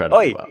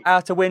 Incredibly well. How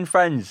to win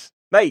friends,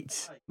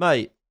 mates.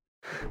 Mate,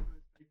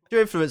 do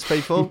you influence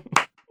people?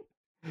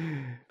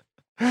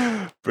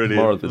 Brilliant.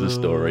 Moral of the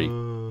story: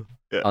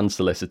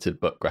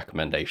 unsolicited book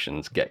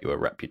recommendations get you a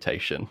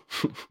reputation.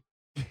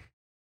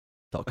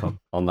 .com.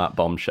 On that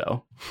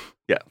bombshell.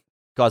 Yeah,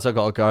 guys, I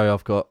gotta go.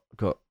 I've got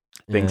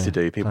things to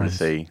do, people to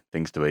see,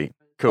 things to eat.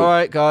 Cool. All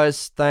right,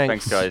 guys.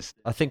 Thanks, guys.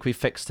 I think we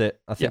fixed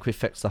it. I think we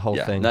fixed the whole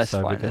thing. That's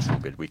fine. That's all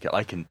good.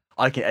 I can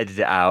edit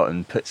it out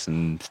and put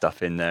some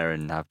stuff in there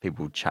and have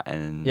people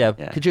chatting. Yeah.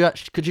 Could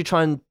you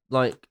try and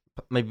like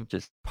maybe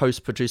just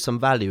post produce some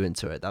value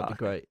into it? That'd be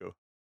great. Cool.